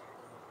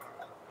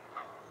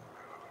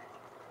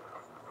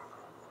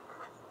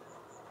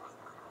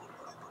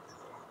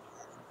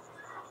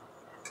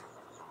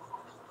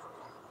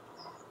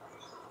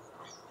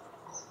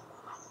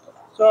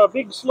 So a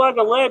big slug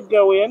of lead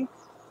go in.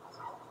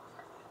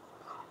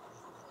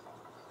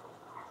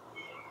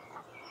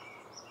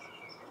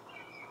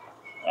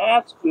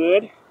 That's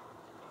good.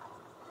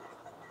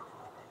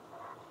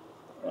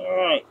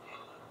 Alright,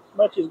 as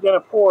much is going to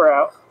pour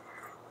out.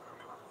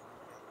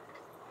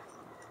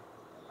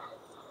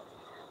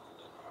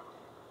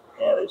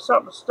 Yeah, there's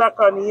something stuck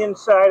on the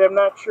inside. I'm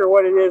not sure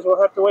what it is.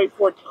 We'll have to wait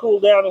for it to cool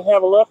down and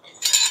have a look.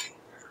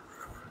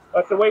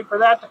 We'll have to wait for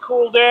that to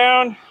cool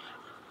down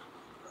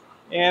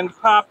and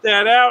pop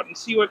that out and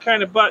see what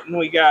kind of button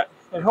we got.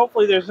 And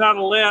hopefully there's not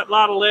a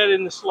lot of lead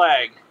in the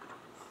slag.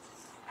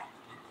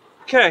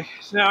 Okay,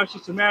 so now it's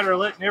just a matter of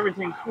letting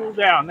everything cool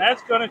down.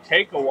 That's going to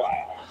take a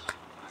while.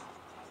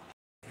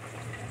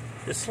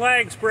 The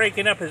slag's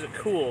breaking up as it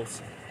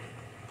cools.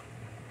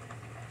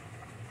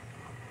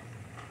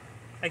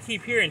 I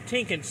keep hearing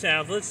tinking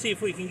sounds. Let's see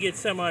if we can get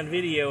some on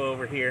video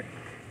over here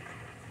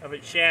of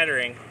it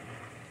shattering.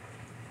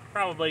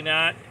 Probably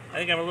not. I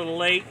think I'm a little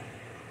late.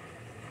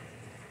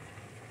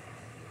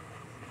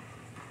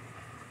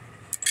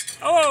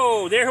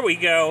 Oh, there we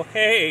go.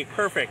 Hey,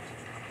 perfect.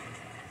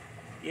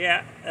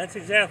 Yeah, that's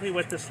exactly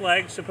what the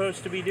slag's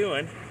supposed to be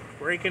doing.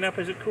 Breaking up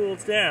as it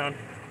cools down.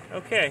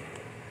 Okay,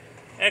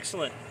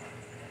 excellent.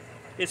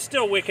 It's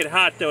still wicked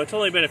hot though. It's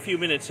only been a few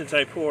minutes since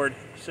I poured,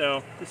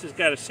 so this has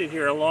got to sit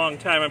here a long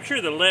time. I'm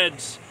sure the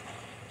lead's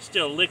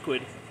still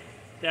liquid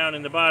down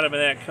in the bottom of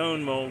that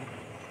cone mold.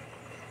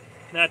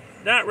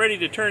 Not ready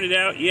to turn it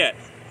out yet.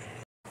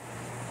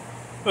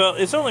 Well,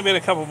 it's only been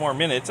a couple more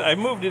minutes. I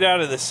moved it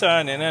out of the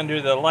sun and under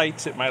the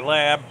lights at my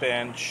lab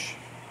bench.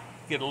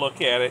 Get a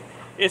look at it.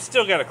 It's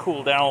still got to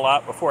cool down a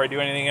lot before I do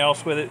anything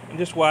else with it. I'm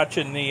just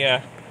watching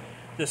the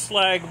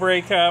slag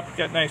break up.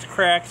 Got nice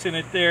cracks in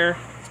it there.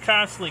 It's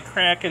constantly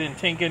cracking and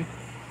tinking.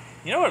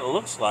 You know what it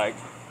looks like?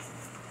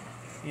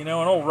 You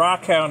know, an old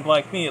rock hound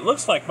like me, it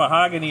looks like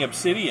mahogany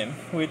obsidian,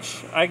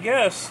 which I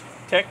guess,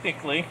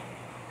 technically,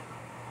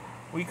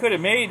 we could have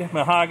made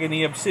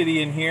mahogany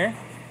obsidian here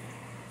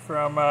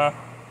from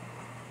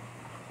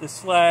the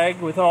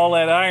slag with all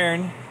that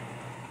iron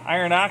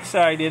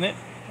oxide in it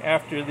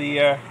after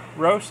the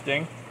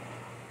roasting.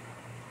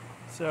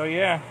 So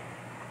yeah,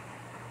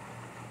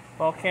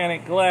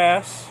 volcanic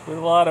glass with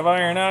a lot of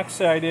iron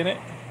oxide in it.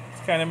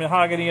 It's kind of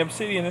mahogany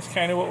obsidian. That's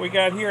kind of what we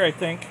got here, I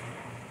think.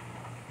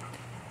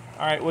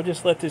 Alright, we'll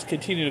just let this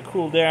continue to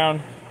cool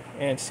down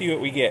and see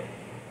what we get.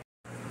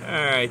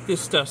 Alright,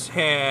 this stuff's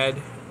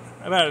had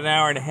about an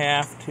hour and a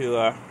half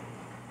to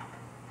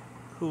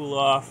cool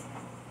off.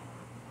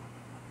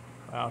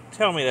 Wow,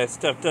 tell me that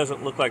stuff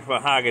doesn't look like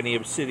mahogany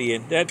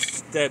obsidian.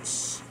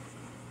 That's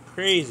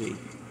crazy.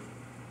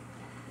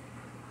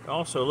 It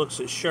also looks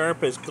as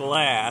sharp as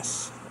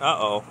glass.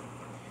 Uh-oh.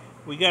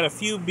 We got a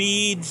few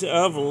beads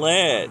of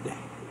lead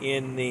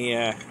in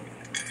the...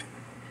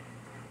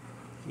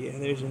 yeah,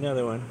 there's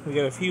another one. We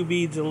got a few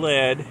beads of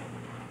lead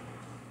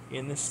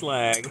in the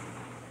slag.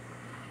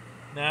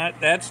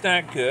 That's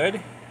not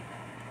good.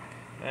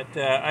 But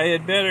I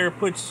had better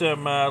put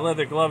some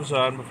leather gloves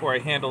on before I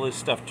handle this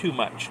stuff too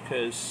much,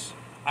 because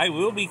I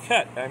will be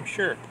cut, I'm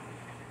sure.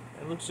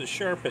 It looks as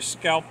sharp as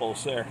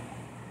scalpels there.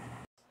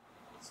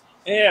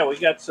 Yeah, we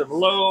got some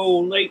low,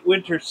 late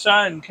winter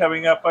sun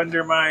coming up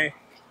under my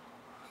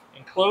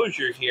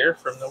enclosure here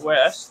from the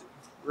west.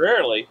 It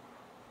rarely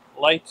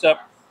lights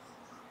up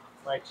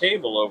my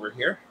table over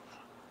here.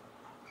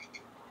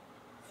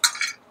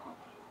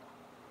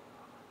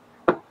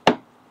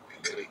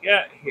 we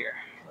got here?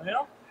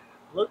 Well,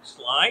 looks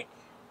like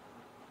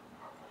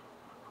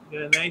we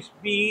got a nice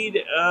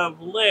bead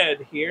of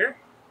lead here.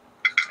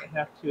 I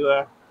have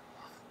to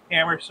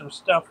hammer some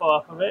stuff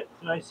off of it.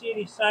 Do I see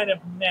any sign of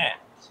matte?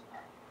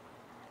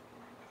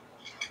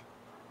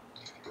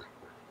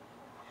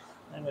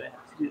 I'm going to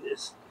have to do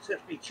this. Just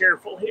have to be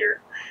careful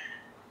here.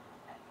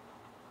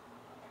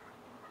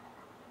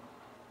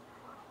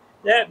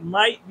 That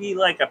might be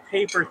like a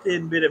paper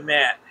thin bit of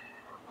matte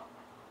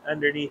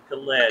underneath the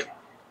lead,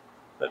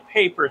 but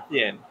paper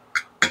thin.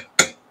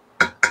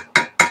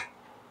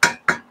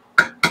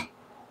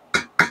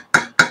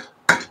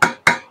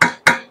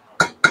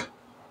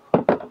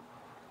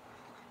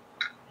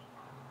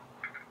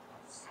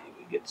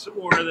 Get some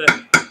more of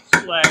the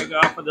slag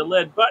off of the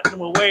lead button.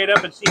 We'll weigh it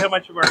up and see how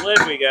much of our lead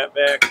we got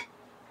back.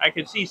 I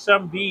can see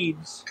some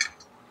beads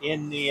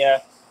in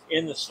the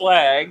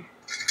slag,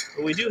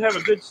 but we do have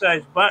a good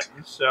sized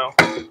button, so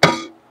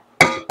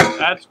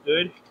that's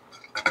good.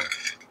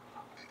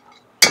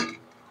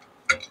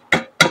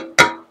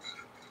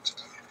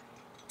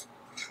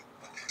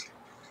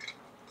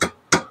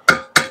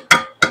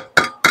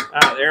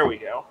 Ah, there we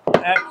go.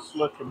 That's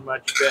looking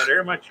much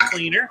better, much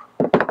cleaner.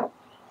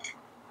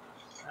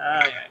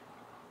 Ah, yeah.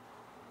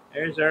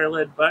 There's our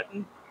lead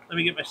button. Let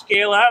me get my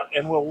scale out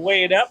and we'll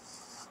weigh it up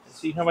and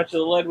see how much of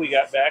the lead we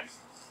got back.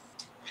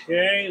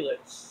 Okay,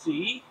 let's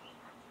see.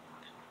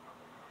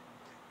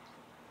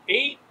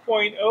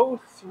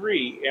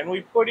 8.03, and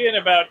we put in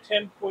about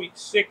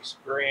 10.6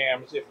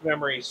 grams, if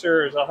memory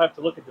serves. I'll have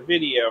to look at the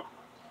video.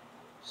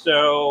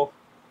 So,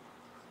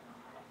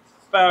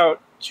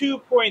 about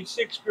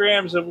 2.6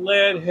 grams of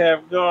lead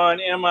have gone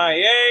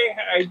MIA.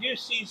 I do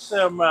see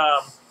some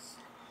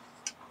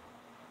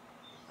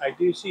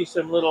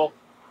little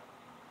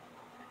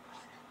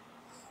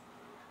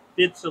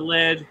bits of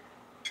lead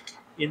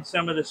in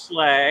some of the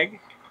slag.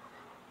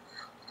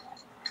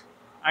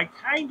 I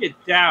kind of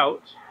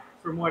doubt,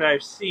 from what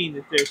I've seen,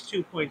 that there's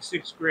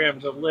 2.6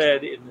 grams of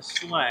lead in the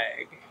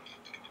slag.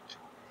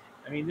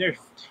 I mean, they're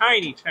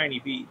tiny, tiny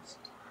beads.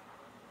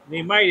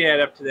 They might add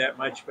up to that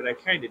much, but I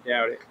kind of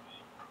doubt it.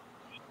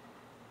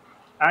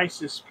 I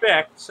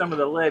suspect some of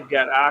the lead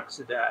got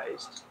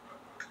oxidized.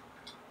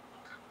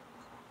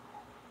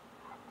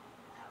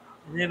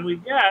 And then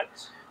we've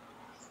got,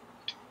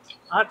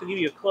 I'll have to give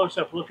you a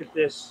close-up look at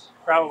this,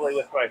 probably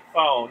with my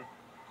phone.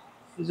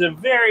 This is a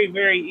very,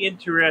 very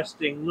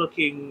interesting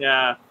looking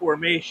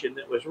formation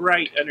that was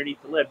right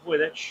underneath the lead. Boy,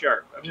 that's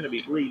sharp. I'm going to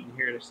be bleeding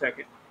here in a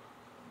second.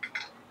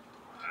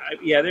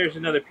 Yeah, there's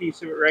another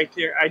piece of it right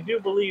there. I do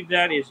believe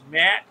that is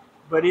matte,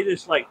 but it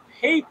is like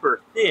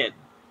paper thin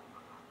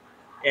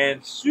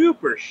and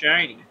super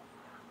shiny.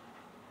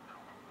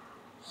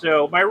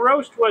 So my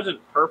roast wasn't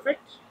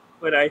perfect,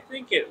 but I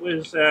think it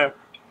was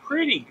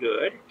pretty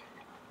good.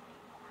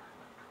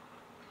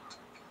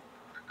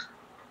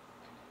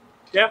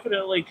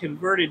 Definitely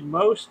converted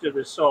most of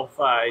the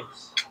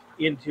sulfides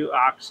into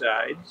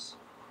oxides.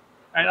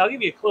 And I'll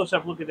give you a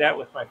close-up look at that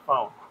with my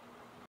phone.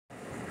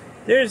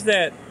 There's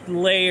that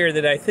layer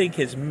that I think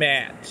is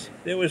matte.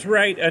 That was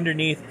right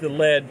underneath the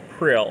lead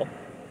prill.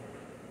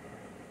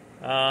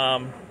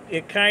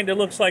 It kind of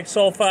looks like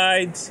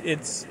sulfides.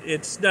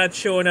 It's not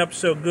showing up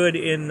so good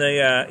in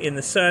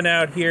the sun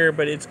out here,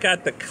 but it's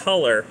got the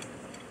color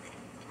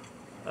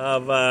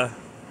of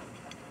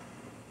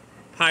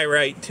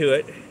pyrite to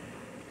it.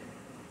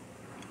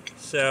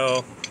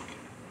 So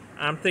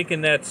I'm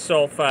thinking that's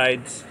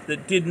sulfides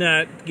that did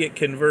not get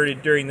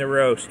converted during the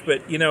roast.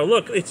 But you know,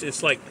 look,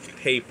 it's like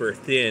paper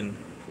thin.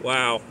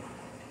 Wow.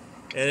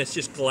 And it's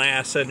just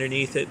glass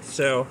underneath it.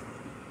 So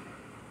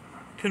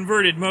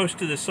converted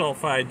most of the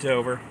sulfides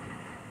over.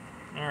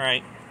 All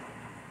right.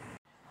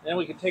 Then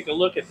we can take a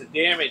look at the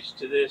damage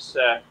to this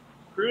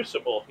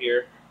crucible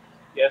here.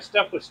 Yeah,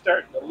 stuff was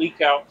starting to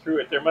leak out through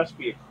it. There must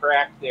be a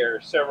crack there,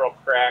 or several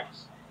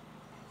cracks.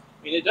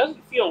 I mean, it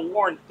doesn't feel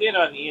worn thin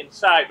on the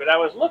inside, but I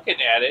was looking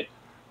at it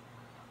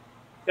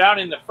down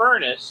in the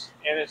furnace,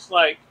 and it's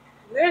like,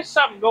 there's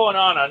something going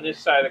on this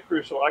side of the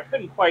crucible. I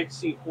couldn't quite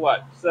see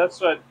what. So that's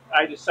what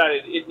I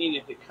decided it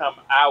needed to come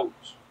out.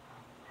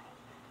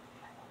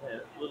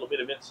 And a little bit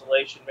of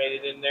insulation made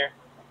it in there.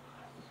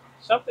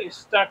 Something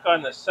stuck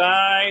on the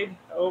side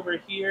over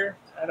here.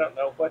 I don't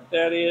know what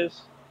that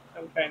is.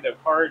 Some kind of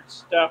hard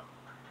stuff.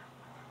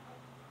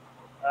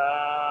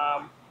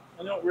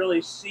 I don't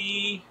really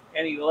see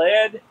any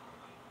lead.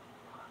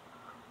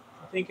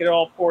 I think it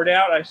all poured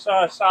out. I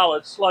saw a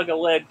solid slug of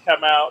lead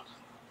come out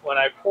when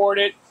I poured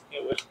it.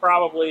 It was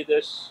probably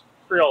this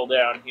frill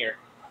down here.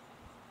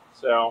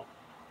 So,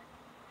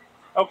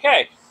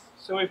 okay.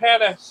 So we've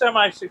had a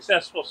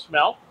semi-successful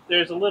smelt.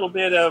 There's a little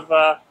bit of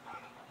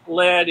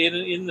lead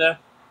in the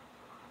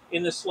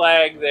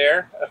slag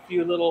there. A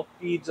few little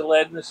beads of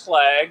lead in the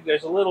slag.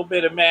 There's a little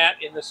bit of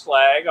matte in the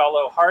slag,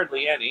 although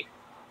hardly any.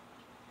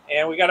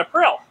 And we got a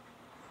prill.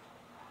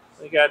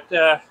 We got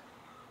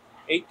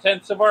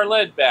 8/10 of our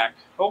lead back.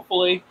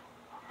 Hopefully,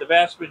 the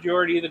vast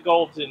majority of the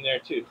gold's in there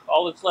too.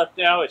 All that's left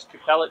now is to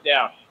pellet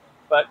down.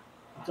 But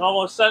it's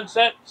almost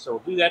sunset, so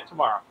we'll do that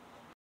tomorrow.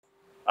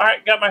 All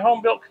right, got my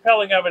home-built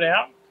compelling oven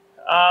out.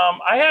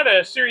 I had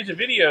a series of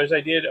videos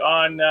I did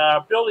on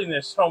building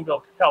this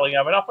home-built compelling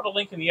oven. I'll put a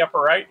link in the upper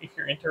right if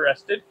you're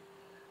interested.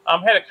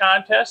 Had a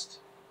contest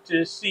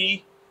to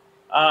see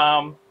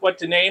what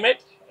to name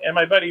it, and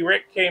my buddy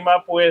Rick came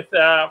up with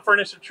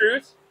Furnace of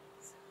Truth.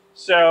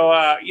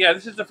 So, yeah,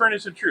 this is the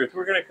Furnace of Truth.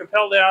 We're going to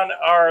compel down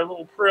our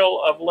little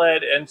prill of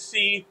lead and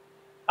see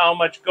how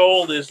much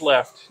gold is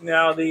left.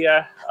 Now,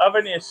 the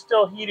oven is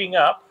still heating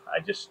up. I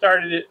just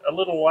started it a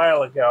little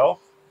while ago.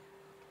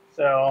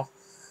 So,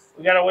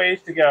 we got a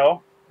ways to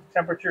go. The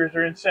temperatures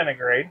are in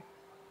centigrade.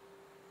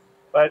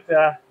 But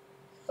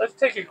let's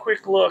take a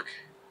quick look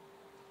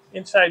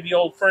inside the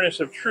old Furnace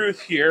of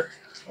Truth here,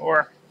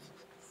 or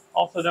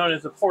also known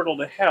as the Portal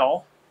to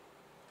Hell.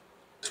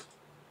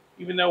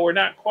 Even though we're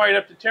not quite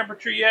up to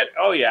temperature yet.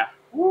 Oh yeah,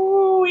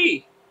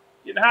 woo-wee,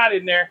 getting hot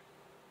in there.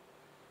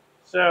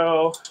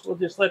 So we'll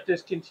just let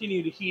this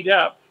continue to heat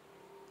up.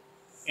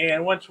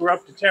 And once we're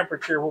up to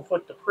temperature, we'll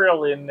put the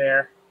prill in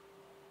there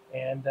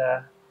and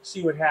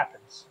see what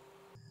happens.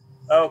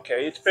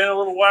 Okay, it's been a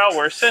little while.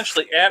 We're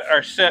essentially at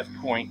our set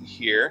point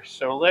here.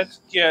 So let's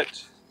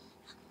get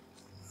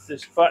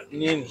this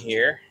button in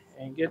here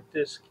and get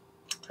this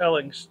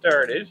compelling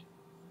started.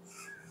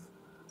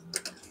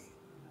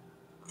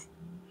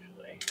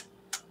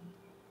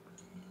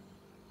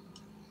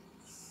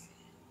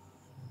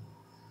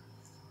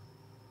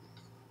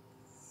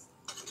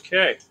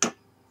 Okay,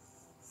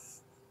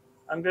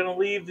 I'm going to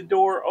leave the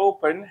door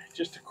open,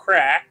 just a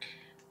crack.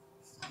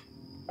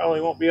 Probably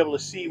won't be able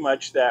to see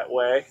much that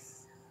way,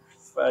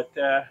 but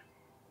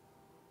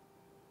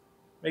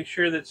make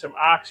sure that some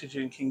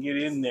oxygen can get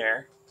in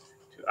there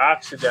to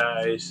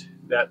oxidize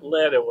that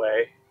lead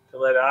away, the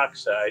lead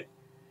oxide,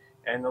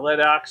 and the lead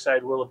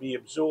oxide will be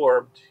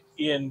absorbed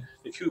in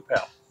the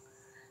cupel.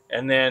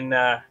 And then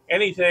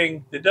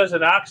anything that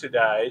doesn't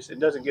oxidize and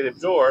doesn't get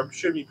absorbed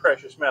should be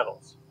precious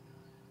metals.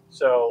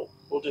 So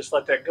we'll just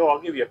let that go.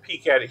 I'll give you a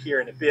peek at it here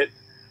in a bit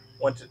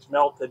once it's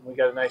melted and we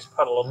got a nice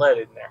puddle of lead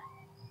in there.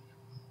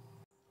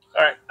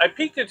 All right, I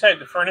peeked inside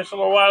the furnace a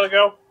little while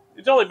ago.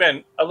 It's only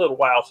been a little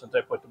while since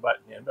I put the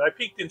button in, but I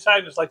peeked inside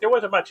and it's like there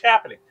wasn't much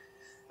happening.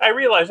 I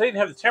realized I didn't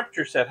have the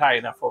temperature set high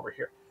enough over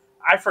here.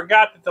 I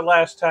forgot that the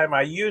last time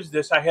I used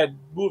this, I had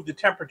moved the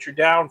temperature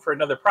down for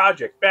another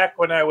project. Back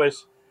when I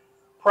was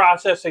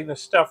processing the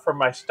stuff from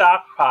my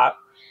stock pot,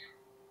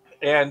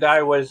 and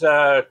I was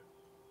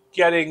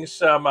getting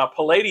some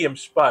palladium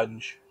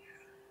sponge.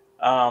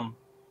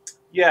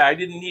 Yeah, I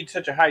didn't need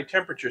such a high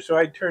temperature, so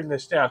I turned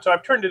this down. So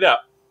I've turned it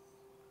up.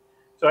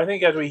 So I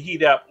think as we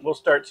heat up, we'll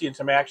start seeing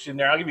some action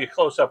there. I'll give you a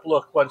close-up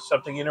look once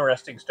something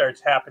interesting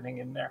starts happening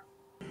in there.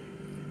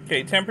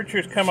 Okay,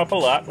 temperature's come up a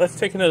lot. Let's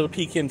take another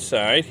peek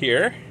inside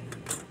here.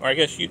 Or I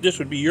guess this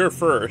would be your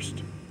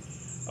first.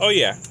 Oh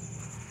yeah,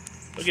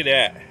 look at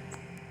that.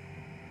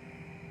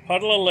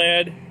 Puddle of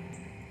lead.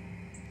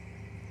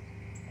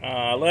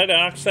 Lead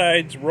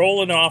oxide's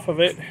rolling off of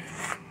it.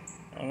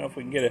 I don't know if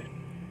we can get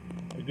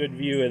a good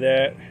view of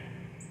that.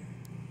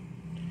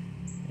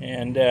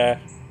 And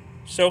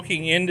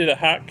soaking into the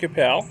hot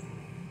cupel.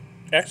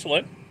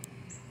 Excellent.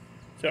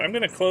 So I'm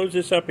going to close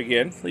this up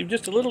again. Leave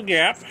just a little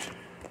gap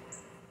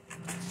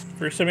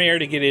for some air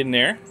to get in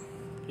there.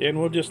 And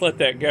we'll just let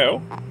that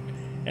go.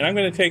 And I'm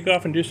going to take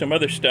off and do some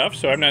other stuff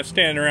so I'm not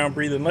standing around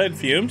breathing lead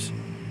fumes.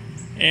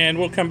 And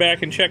we'll come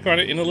back and check on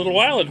it in a little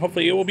while and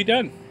hopefully it will be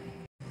done.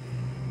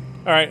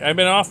 Alright, I've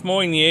been off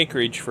mowing the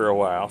acreage for a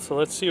while, so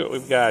let's see what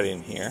we've got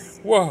in here.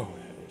 Whoa,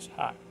 that is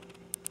hot.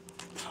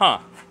 Huh.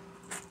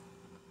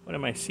 What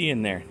am I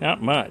seeing there?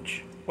 Not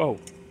much. Whoa.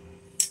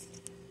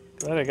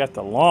 Glad I got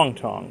the long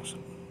tongs.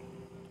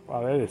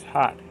 Wow, that is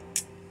hot.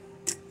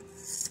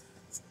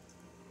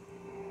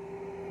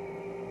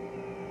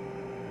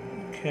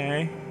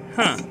 Okay.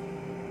 Huh.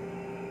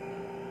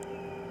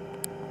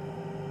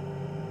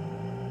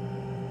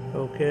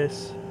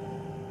 Focus.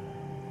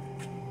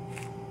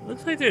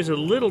 Looks like there's a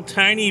little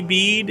tiny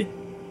bead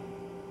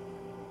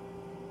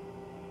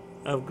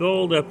of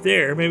gold up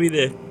there. Maybe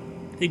the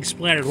thing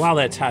splattered. Wow,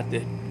 that's hot. The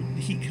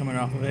heat coming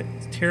off of it.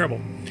 It's terrible.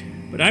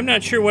 But I'm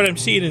not sure what I'm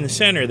seeing in the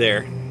center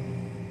there.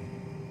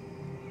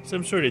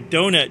 Some sort of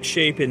donut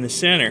shape in the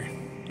center.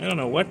 I don't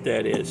know what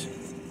that is.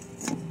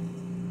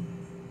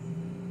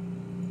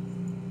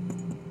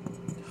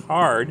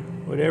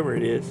 Hard, whatever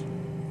it is.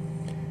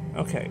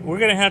 Okay, we're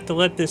going to have to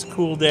let this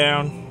cool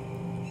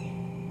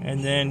down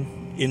and then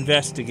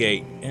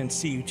investigate and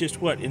see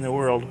just what in the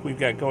world we've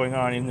got going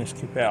on in this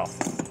cupel.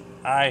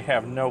 I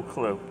have no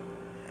clue.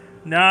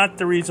 Not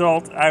the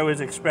result I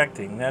was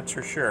expecting, that's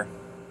for sure.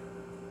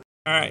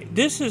 Alright,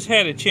 this has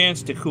had a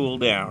chance to cool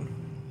down.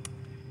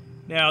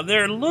 Now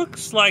there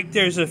looks like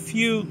there's a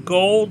few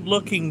gold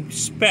looking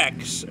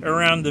specks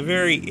around the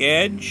very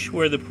edge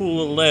where the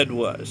pool of lead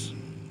was.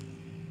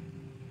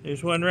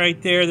 There's one right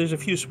there. There's a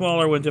few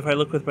smaller ones if I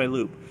look with my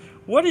loupe.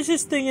 What is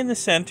this thing in the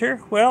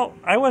center? Well,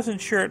 I wasn't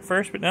sure at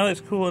first, but now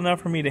it's cool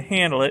enough for me to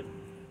handle it.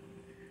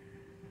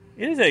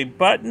 It is a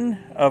button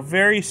of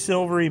very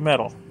silvery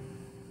metal,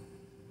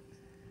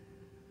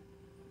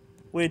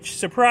 which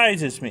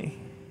surprises me.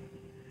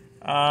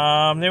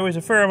 There was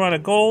a fair amount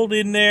of gold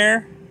in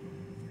there,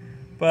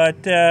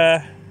 but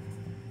I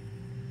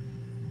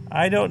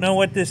don't know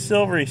what this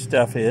silvery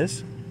stuff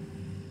is.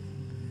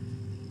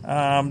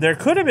 There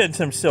could have been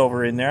some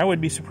silver in there. I would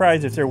be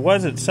surprised if there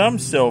wasn't some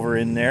silver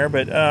in there,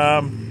 but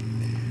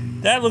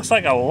that looks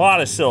like a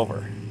lot of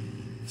silver.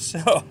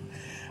 So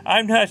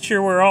I'm not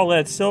sure where all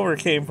that silver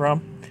came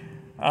from.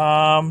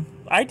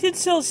 I did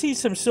still see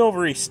some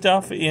silvery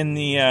stuff in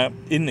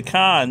the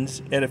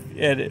cons at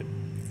a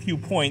few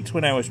points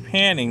when I was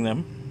panning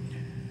them.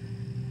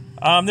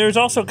 There's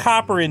also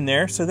copper in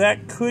there, so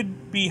that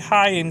could be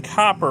high in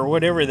copper,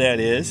 whatever that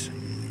is.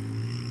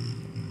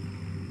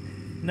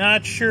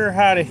 Not sure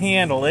how to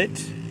handle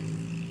it.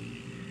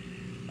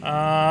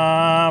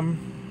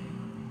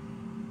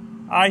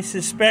 I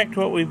suspect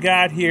what we've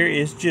got here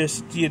is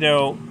just, you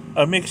know,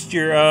 a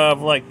mixture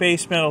of like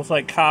base metals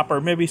like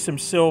copper, maybe some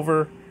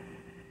silver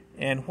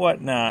and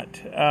whatnot.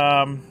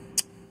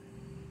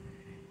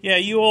 Yeah,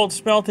 you old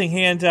smelting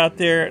hands out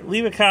there,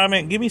 leave a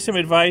comment, give me some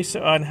advice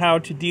on how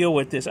to deal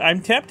with this.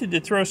 I'm tempted to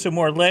throw some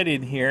more lead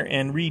in here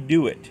and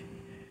redo it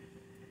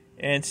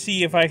and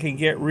see if I can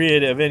get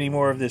rid of any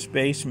more of this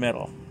base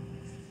metal.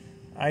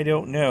 I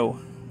don't know.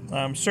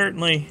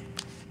 Certainly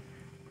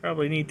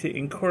probably need to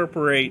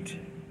incorporate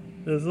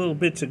those little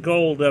bits of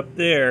gold up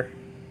there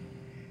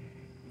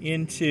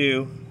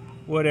into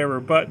whatever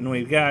button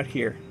we've got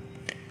here.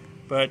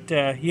 But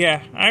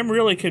yeah, I'm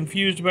really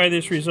confused by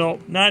this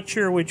result. Not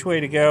sure which way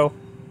to go.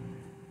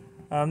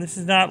 This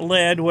is not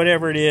lead,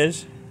 whatever it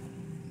is.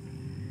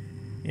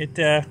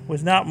 It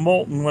was not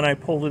molten when I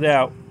pulled it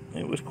out.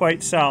 It was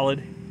quite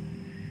solid.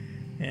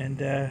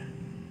 And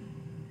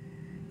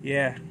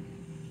yeah.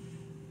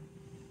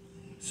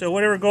 So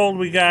whatever gold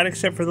we got,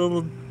 except for the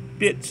little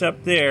bits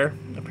up there,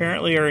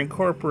 apparently are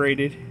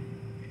incorporated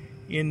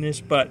in this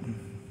button.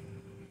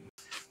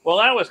 Well,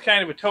 that was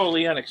kind of a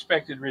totally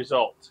unexpected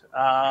result.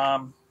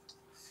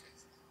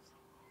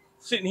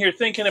 Sitting here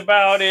thinking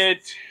about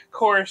it, of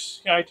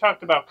course, you know, I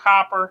talked about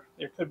copper.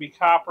 There could be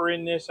copper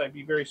in this. I'd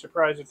be very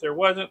surprised if there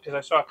wasn't, because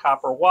I saw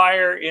copper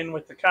wire in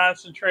with the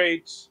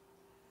concentrates.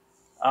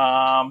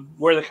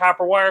 Where the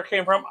copper wire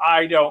came from,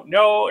 I don't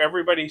know.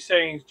 Everybody's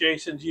saying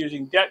Jason's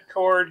using det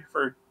cord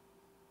for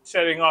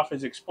setting off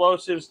his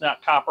explosives,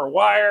 not copper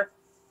wire.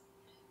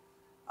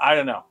 I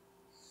don't know.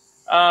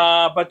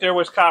 But there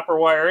was copper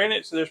wire in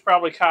it, so there's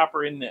probably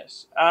copper in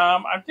this.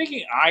 I'm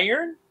thinking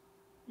iron.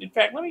 In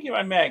fact, let me get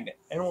my magnet,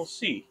 and we'll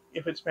see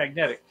if it's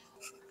magnetic.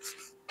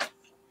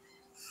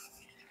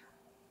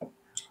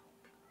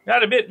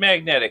 Not a bit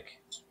magnetic.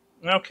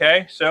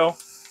 Okay, so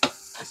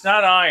it's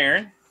not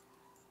iron.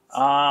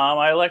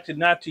 I elected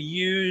not to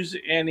use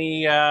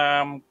any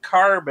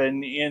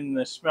carbon in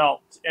the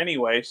smelt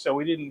anyway, so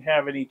we didn't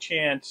have any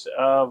chance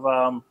of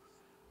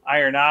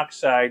iron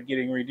oxide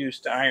getting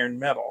reduced to iron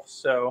metal.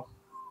 So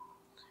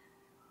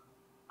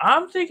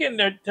I'm thinking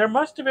that there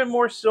must have been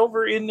more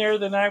silver in there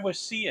than I was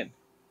seeing.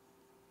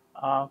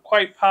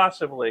 Quite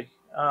possibly.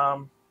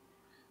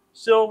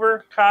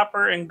 Silver,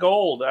 copper, and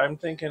gold, I'm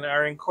thinking,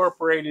 are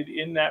incorporated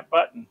in that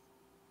button.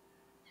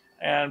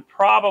 And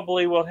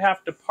probably we'll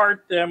have to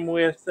part them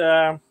with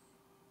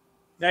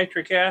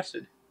nitric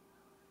acid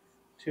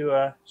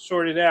to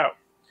sort it out.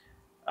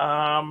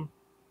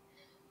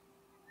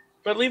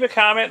 But leave a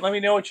comment. Let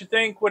me know what you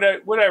think. Would I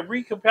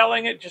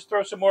recompelling it, just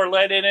throw some more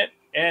lead in it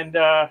and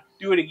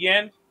do it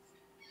again?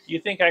 Do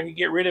you think I could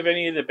get rid of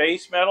any of the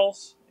base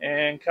metals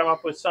and come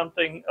up with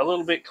something a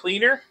little bit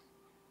cleaner?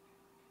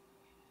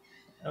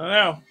 I don't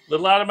know. A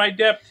little out of my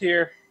depth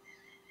here.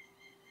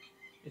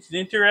 It's an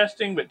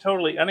interesting but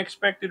totally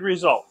unexpected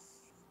result.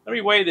 Let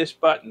me weigh this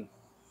button.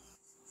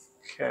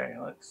 Okay,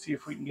 let's see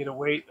if we can get a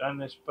weight on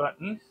this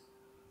button.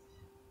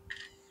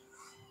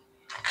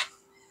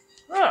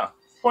 Oh,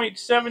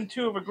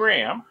 0.72 of a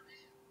gram.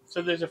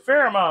 So there's a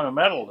fair amount of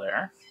metal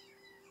there.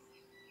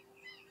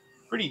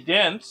 Pretty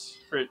dense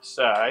for its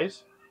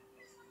size.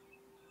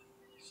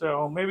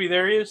 So maybe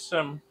there is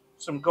some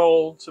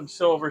gold, some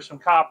silver, some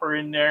copper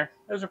in there.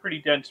 Those are pretty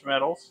dense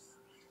metals.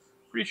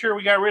 Pretty sure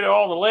we got rid of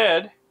all the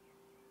lead.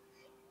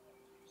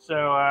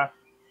 So,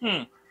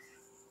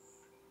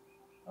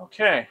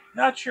 okay,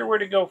 not sure where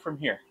to go from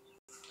here.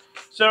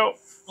 So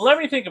let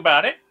me think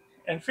about it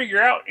and figure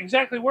out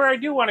exactly where I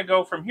do want to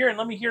go from here. And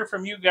let me hear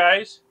from you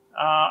guys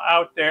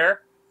out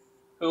there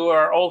who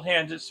are old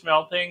hands at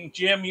smelting.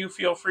 Jim, you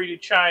feel free to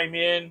chime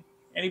in.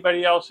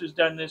 Anybody else who's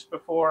done this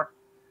before,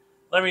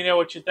 let me know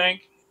what you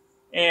think.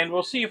 And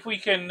we'll see if we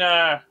can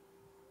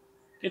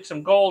get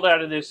some gold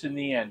out of this in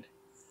the end.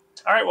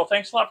 All right, well,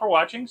 thanks a lot for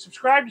watching.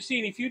 Subscribe to see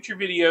any future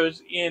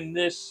videos in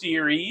this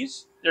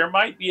series. There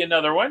might be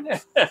another one.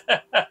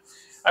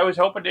 I was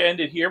hoping to end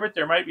it here, but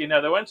there might be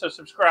another one, so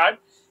subscribe.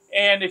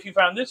 And if you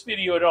found this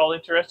video at all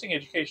interesting,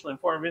 educational,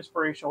 informative,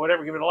 inspirational,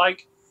 whatever, give it a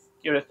like,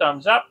 give it a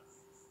thumbs up,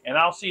 and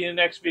I'll see you in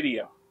the next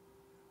video.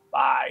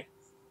 Bye.